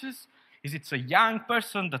Jesus? Is it a young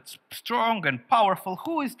person that's strong and powerful?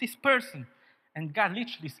 Who is this person? And God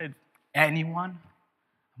literally said, anyone.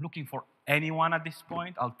 I'm looking for anyone at this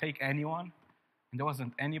point. I'll take anyone. And there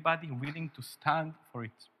wasn't anybody willing to stand for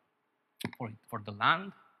the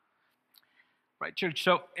land. Right, church?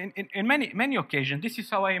 So in many occasions, this is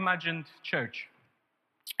how I imagined church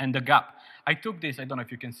and the gap. I took this, I don't know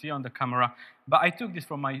if you can see on the camera, but I took this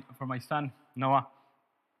from my son, Noah,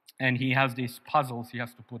 and he has these puzzles he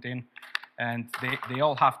has to put in, and they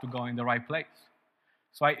all have to go in the right place.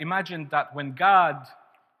 So I imagined that when God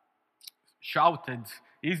shouted,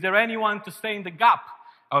 is there anyone to stay in the gap?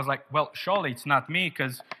 I was like, well, surely it's not me,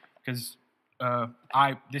 because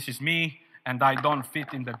this is me, and I don't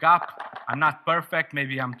fit in the gap. I'm not perfect.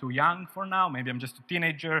 Maybe I'm too young for now. Maybe I'm just a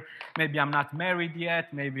teenager. Maybe I'm not married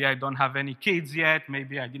yet. Maybe I don't have any kids yet.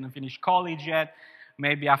 Maybe I didn't finish college yet.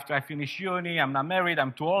 Maybe after I finish uni, I'm not married.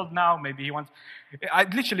 I'm too old now. Maybe he wants... I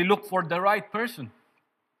literally look for the right person.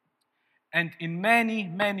 And in many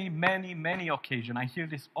occasions, I hear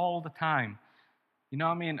this all the time. You know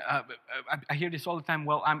what I mean? I hear this all the time.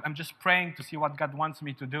 Well, I'm just praying to see what God wants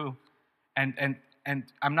me to do. And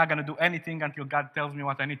I'm not going to do anything until God tells me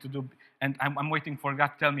what I need to do. And I'm waiting for God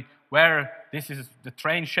to tell me where this is the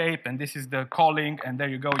train shape and this is the calling, and there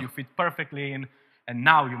you go, you fit perfectly in, and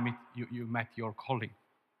now you met your calling.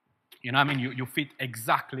 You know what I mean? You fit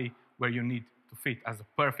exactly where you need to fit as a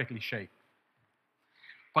perfectly shape.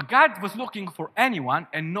 But God was looking for anyone,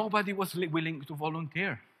 and nobody was willing to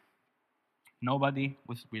volunteer. Nobody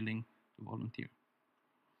was willing to volunteer.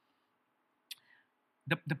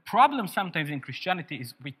 The problem sometimes in Christianity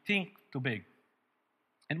is we think too big.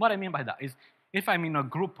 And what I mean by that is, if I'm in a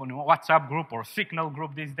group, on a WhatsApp group or Signal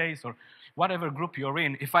group these days, or whatever group you're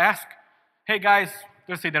in, if I ask, hey guys,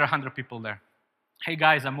 let's say there are 100 people there. Hey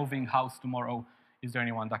guys, I'm moving house tomorrow. Is there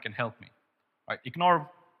anyone that can help me? Right? Ignore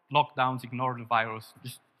lockdowns, ignore the virus,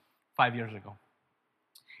 just 5 years ago.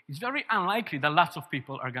 It's very unlikely that lots of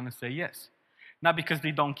people are going to say yes. Not because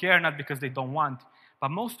they don't care, not because they don't want, but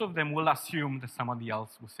most of them will assume that somebody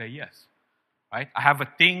else will say yes, right? I have a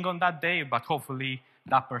thing on that day, but hopefully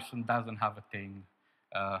that person doesn't have a thing.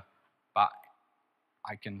 But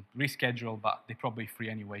I can reschedule, but they're probably free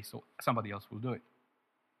anyway, so somebody else will do it.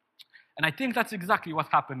 And I think that's exactly what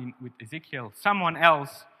happened with Ezekiel. Someone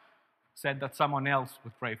else said that someone else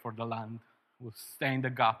would pray for the land, would stay in the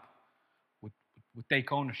gap, would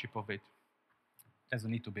take ownership of it. Doesn't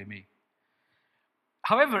need to be me.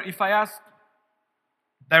 However, if I ask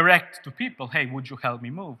direct to people, hey, would you help me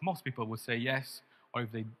move? Most people would say yes, or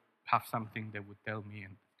if they have something, they would tell me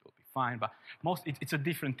and it'll be fine. But it's a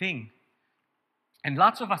different thing. And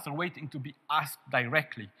lots of us are waiting to be asked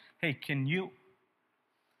directly, hey, can you?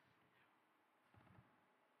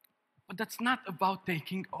 But that's not about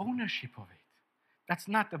taking ownership of it. That's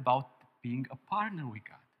not about being a partner with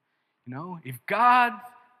God. You know, if God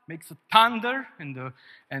makes a thunder and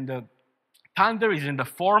the thunder is in the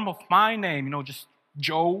form of my name, you know, just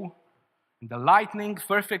Joe, and the lightning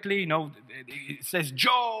perfectly, you know, it says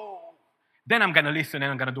Joe, then I'm going to listen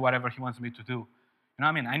and I'm going to do whatever he wants me to do. You know what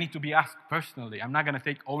I mean? I need to be asked personally. I'm not going to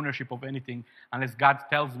take ownership of anything unless God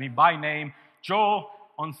tells me by name, Joe,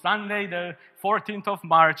 on Sunday, the 14th of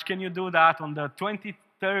March, can you do that? On the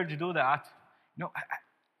 23rd, do that. You know,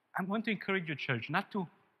 I want to encourage your church not to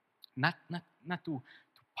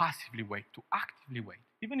passively wait, to actively wait.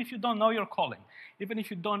 Even if you don't know your calling, even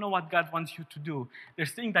if you don't know what God wants you to do,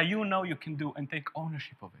 there's things that you know you can do and take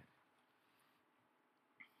ownership of it.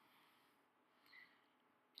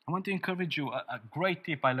 I want to encourage you, a great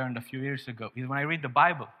tip I learned a few years ago is when I read the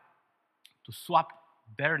Bible, to swap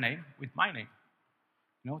their name with my name,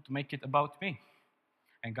 you know, to make it about me.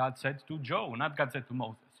 And God said to Joe, not God said to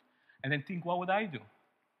Moses. And then think, what would I do?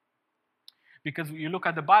 Because you look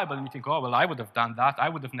at the Bible and you think, oh, well, I would have done that. I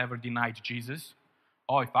would have never denied Jesus.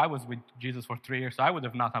 Oh, if I was with Jesus for 3 years, I would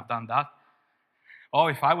have not have done that. Oh,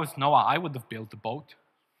 if I was Noah, I would have built a boat.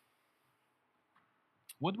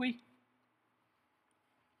 Would we?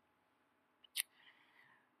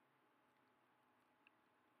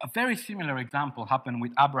 A very similar example happened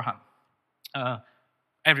with Abraham.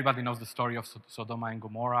 Everybody knows the story of Sodom and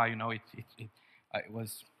Gomorrah. You know, it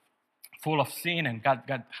was full of sin, and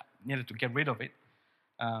God needed to get rid of it.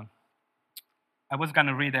 I was going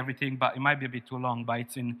to read everything, but it might be a bit too long. But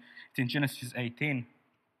it's in Genesis 18,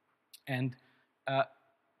 and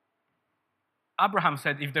Abraham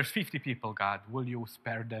said, "If there's 50 people, God, will you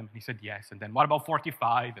spare them?" He said, "Yes." And then, what about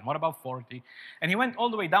 45? And what about 40? And he went all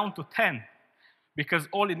the way down to 10, because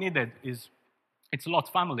all he needed is it's Lot's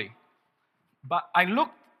family. But I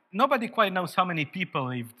looked. Nobody quite knows how many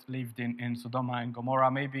people lived in Sodom and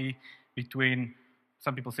Gomorrah. Maybe between,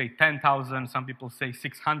 some people say 10,000, some people say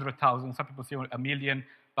 600,000, some people say 1 million,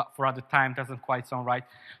 but for other time doesn't quite sound right.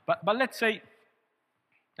 But let's say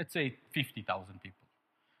 50,000 people,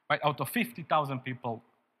 right? Out of 50,000 people,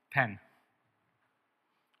 10.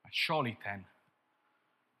 Surely 10,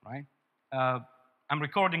 right? I'm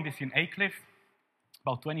recording this in Aycliffe,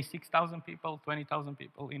 about 26,000 people, 20,000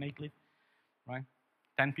 people in Aycliffe, right?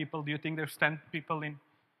 10 people. Do you think there's 10 people in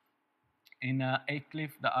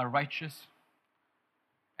Aycliffe that are righteous?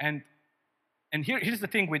 And here's the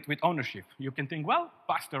thing with ownership. You can think, well,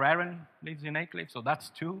 Pastor Aaron lives in Aycliffe, so that's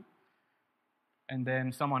 2. And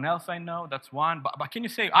then someone else I know, that's 1. But can you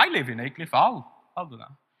say, I live in Aycliffe, I'll do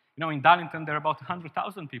that. You know, in Darlington, there are about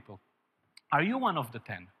 100,000 people. Are you one of the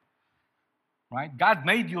 10? Right? God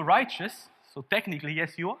made you righteous, so technically,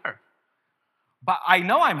 yes, you are. But I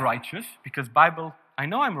know I'm righteous because the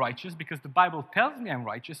Bible tells me I'm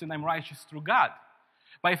righteous, and I'm righteous through God.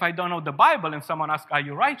 But if I don't know the Bible and someone asks, are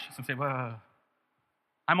you righteous? I say, well,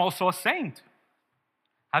 I'm also a saint.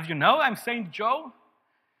 Have you know I'm Saint Joe?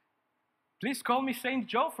 Please call me Saint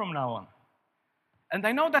Joe from now on. And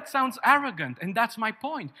I know that sounds arrogant, and that's my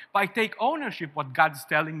point. But I take ownership what God's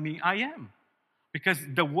telling me I am. Because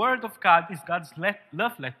the Word of God is God's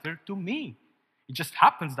love letter to me. It just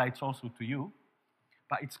happens that it's also to you.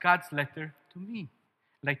 But it's God's letter to me.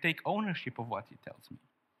 And I take ownership of what He tells me.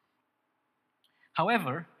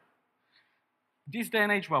 However, this day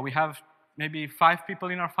and age, well, we have maybe 5 people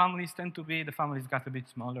in our families, tend to be. The families got a bit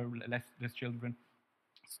smaller, less children.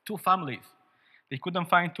 It's 2 families. They couldn't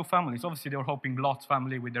find 2 families. Obviously, they were hoping Lot's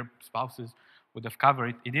family with their spouses would have covered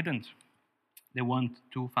it. It didn't. They want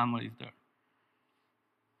 2 families there.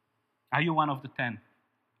 Are you one of the 10?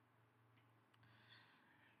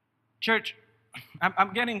 Church,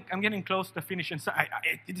 I'm getting close to finishing. So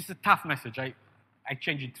it is a tough message. I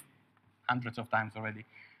changed it hundreds of times already.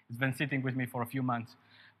 It's been sitting with me for a few months.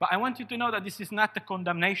 But I want you to know that this is not a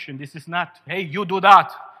condemnation. This is not, hey, you do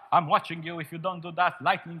that. I'm watching you. If you don't do that,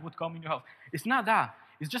 lightning would come in your house. It's not that.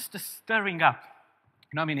 It's just a stirring up.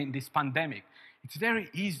 You know what I mean? In this pandemic, it's very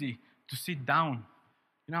easy to sit down,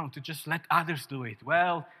 you know, to just let others do it.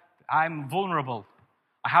 Well, I'm vulnerable.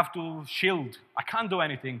 I have to shield. I can't do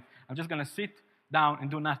anything. I'm just going to sit down and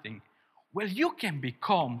do nothing. Well, you can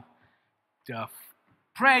become the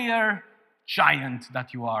prayer giant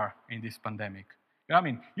that you are in this pandemic. You know what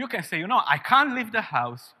I mean? You can say, you know, I can't leave the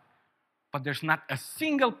house, But there's not a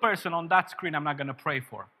single person on that screen I'm not going to pray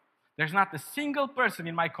for. There's not a single person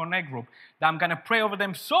in my Connect group that I'm going to pray over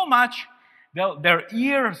them so much their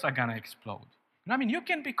ears are going to explode. You know what I mean? You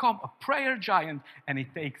can become a prayer giant, and it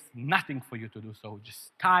takes nothing for you to do so.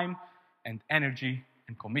 Just time and energy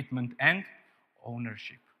and commitment and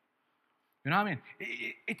ownership. You know what I mean?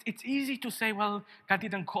 It's easy to say, well, God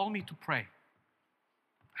didn't call me to pray.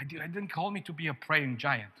 I didn't call me to be a praying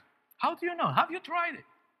giant. How do you know? Have you tried it?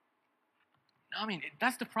 I mean,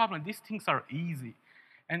 that's the problem. These things are easy.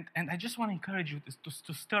 And I just want to encourage you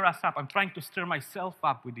to stir us up. I'm trying to stir myself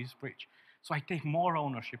up with this preach. So I take more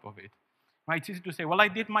ownership of it. Right? It's easy to say, well, I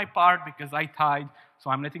did my part because I tithe, so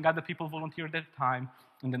I'm letting other people volunteer their time,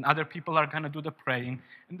 and then other people are going to do the praying.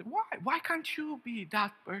 And why can't you be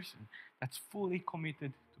that person that's fully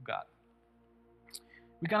committed to God?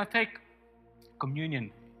 We're going to take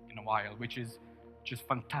communion in a while, which is just a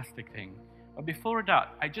fantastic thing. But before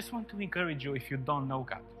that, I just want to encourage you, if you don't know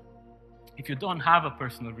God, if you don't have a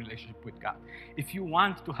personal relationship with God, if you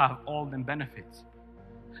want to have all the benefits.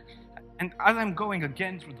 And as I'm going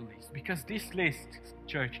again through the list, because this list,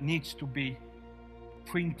 church, needs to be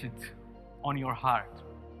printed on your heart.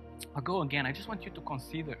 I'll go again. I just want you to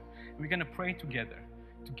consider. We're going to pray together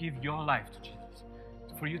to give your life to Jesus,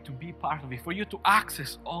 for you to be part of it, for you to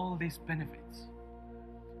access all these benefits.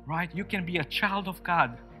 Right? You can be a child of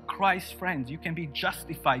God, Christ's friend. You can be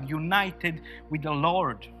justified, united with the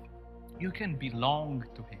Lord. You can belong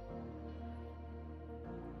to Him.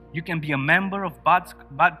 You can be a member of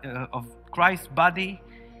Christ's body.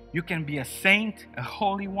 You can be a saint, a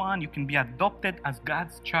holy one. You can be adopted as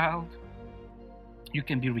God's child. You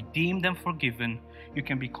can be redeemed and forgiven. You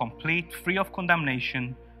can be complete, free of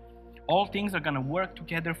condemnation. All things are going to work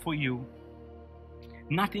together for you.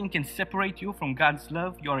 Nothing can separate you from God's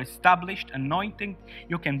love. You are established, anointed.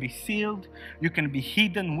 You can be sealed. You can be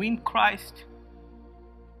hidden with Christ.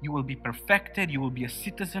 You will be perfected. You will be a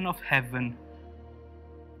citizen of heaven.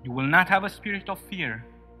 You will not have a spirit of fear,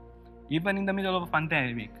 even in the middle of a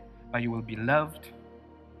pandemic, but you will be loved,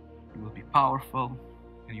 you will be powerful,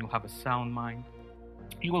 and you'll have a sound mind.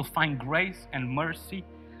 You will find grace and mercy.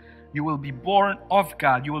 You will be born of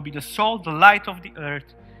God. You will be the salt, the light of the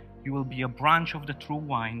earth. You will be a branch of the true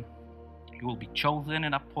vine. You will be chosen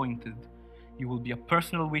and appointed. You will be a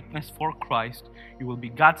personal witness for Christ. You will be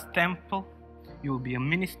God's temple. You will be a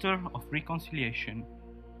minister of reconciliation.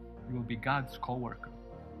 You will be God's co-worker.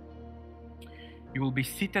 You will be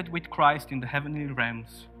seated with Christ in the heavenly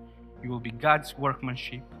realms. You will be God's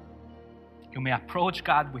workmanship. You may approach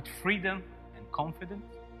God with freedom and confidence.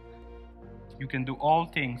 You can do all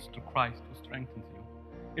things through Christ who strengthens you.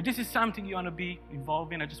 If this is something you want to be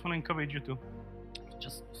involved in, I just want to encourage you to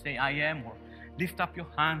just say, I am, or lift up your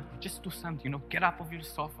hand, or just do something, get up off your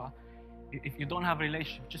sofa. If you don't have a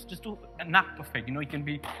relationship, just do an act of faith. It can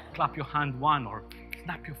be clap your hand one or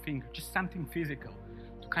snap your finger, just something physical.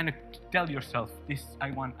 Kind of tell yourself, I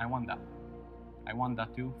want that. I want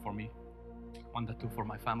that too for me. I want that too for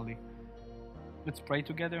my family. Let's pray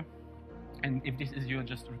together. And if this is you,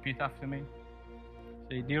 just repeat after me.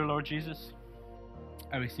 Say, dear Lord Jesus,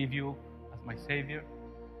 I receive you as my Savior.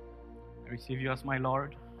 I receive you as my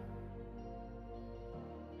Lord.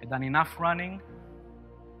 I've done enough running.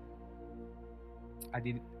 I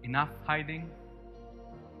did enough hiding.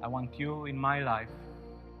 I want you in my life.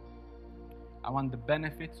 I want the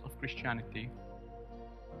benefits of Christianity.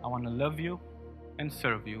 I want to love you and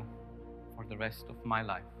serve you for the rest of my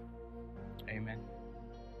life. Amen.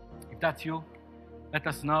 If that's you, let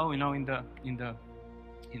us know. In the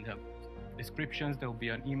descriptions there will be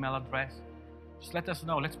an email address. Just let us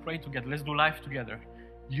know. Let's pray together. Let's do life together.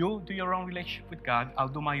 You do your own relationship with God. I'll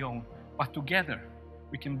do my own. But together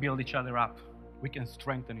we can build each other up. We can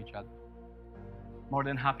strengthen each other. More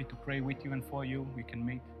than happy to pray with you and for you. We can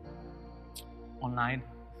meet online,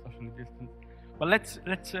 socially distanced. But let's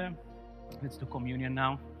do communion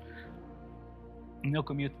now.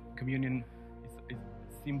 Communion it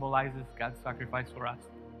symbolizes God's sacrifice for us,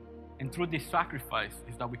 and through this sacrifice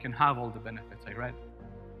is that we can have all the benefits I read.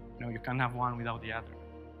 You can't have one without the other.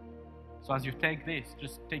 So as you take this,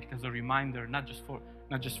 just take it as a reminder, not just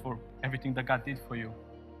for everything that God did for you,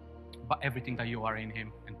 but everything that you are in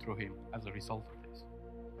Him and through Him as a result of this.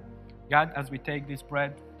 God, as we take this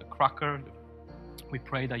bread, the cracker, we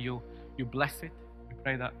pray that you bless it. We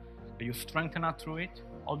pray that you strengthen us through it,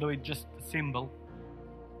 although it's just a symbol.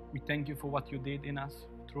 We thank you for what you did in us,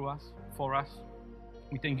 through us, for us.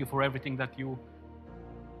 We thank you for everything that you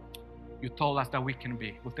told us that we can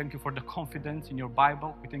be. We thank you for the confidence in your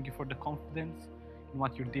Bible. We thank you for the confidence in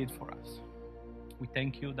what you did for us. We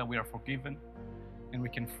thank you that we are forgiven and we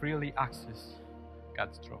can freely access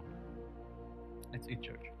God's throne. Let's eat,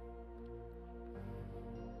 church.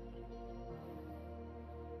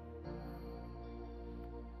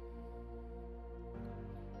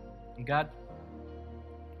 God,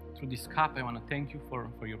 through this cup, I want to thank you for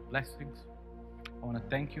your blessings. I want to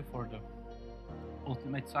thank you for the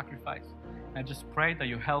ultimate sacrifice. And I just pray that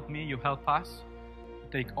you help me, you help us to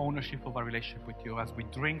take ownership of our relationship with you. As we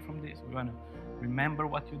drink from this, we want to remember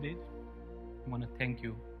what you did. I want to thank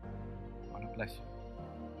you. I want to bless you.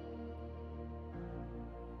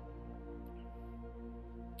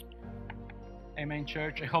 Amen,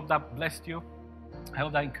 church. I hope that blessed you. I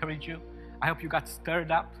hope that encouraged you. I hope you got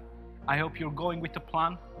stirred up. I hope you're going with a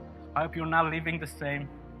plan. I hope you're not living the same.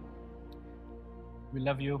 We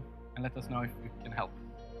love you, and let us know if we can help.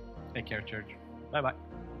 Take care, church. Bye-bye.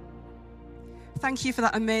 Thank you for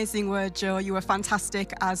that amazing word, Joe. You were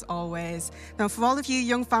fantastic as always. Now, for all of you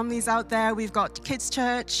young families out there, we've got Kids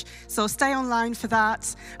Church, so stay online for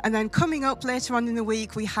that. And then coming up later on in the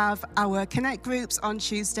week, we have our Connect groups on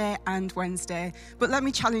Tuesday and Wednesday. But let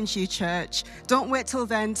me challenge you, church. Don't wait till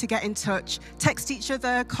then to get in touch. Text each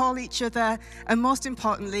other, call each other, and most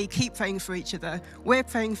importantly, keep praying for each other. We're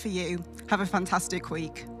praying for you. Have a fantastic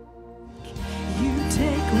week. You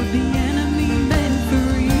take what the enemy meant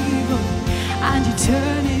for evil and you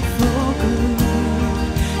turn it for good.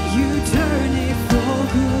 You turn it for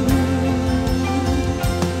good.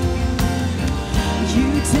 You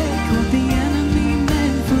take what the enemy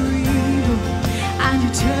meant for evil and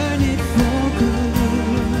you turn it for good.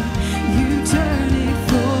 You turn it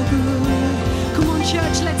for good. Come on,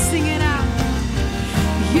 church, let's sing it out.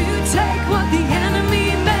 You take what the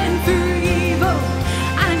enemy meant for evil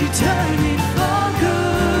and you turn it for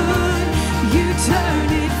good. You turn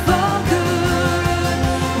it for good.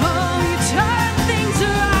 Oh, you turn things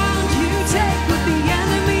around. You take what the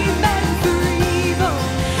enemy meant for evil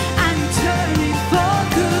and you turn it for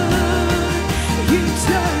good. You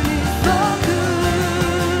turn it for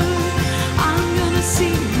good. I'm gonna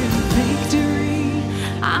see your victory.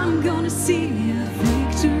 I'm gonna see your victory.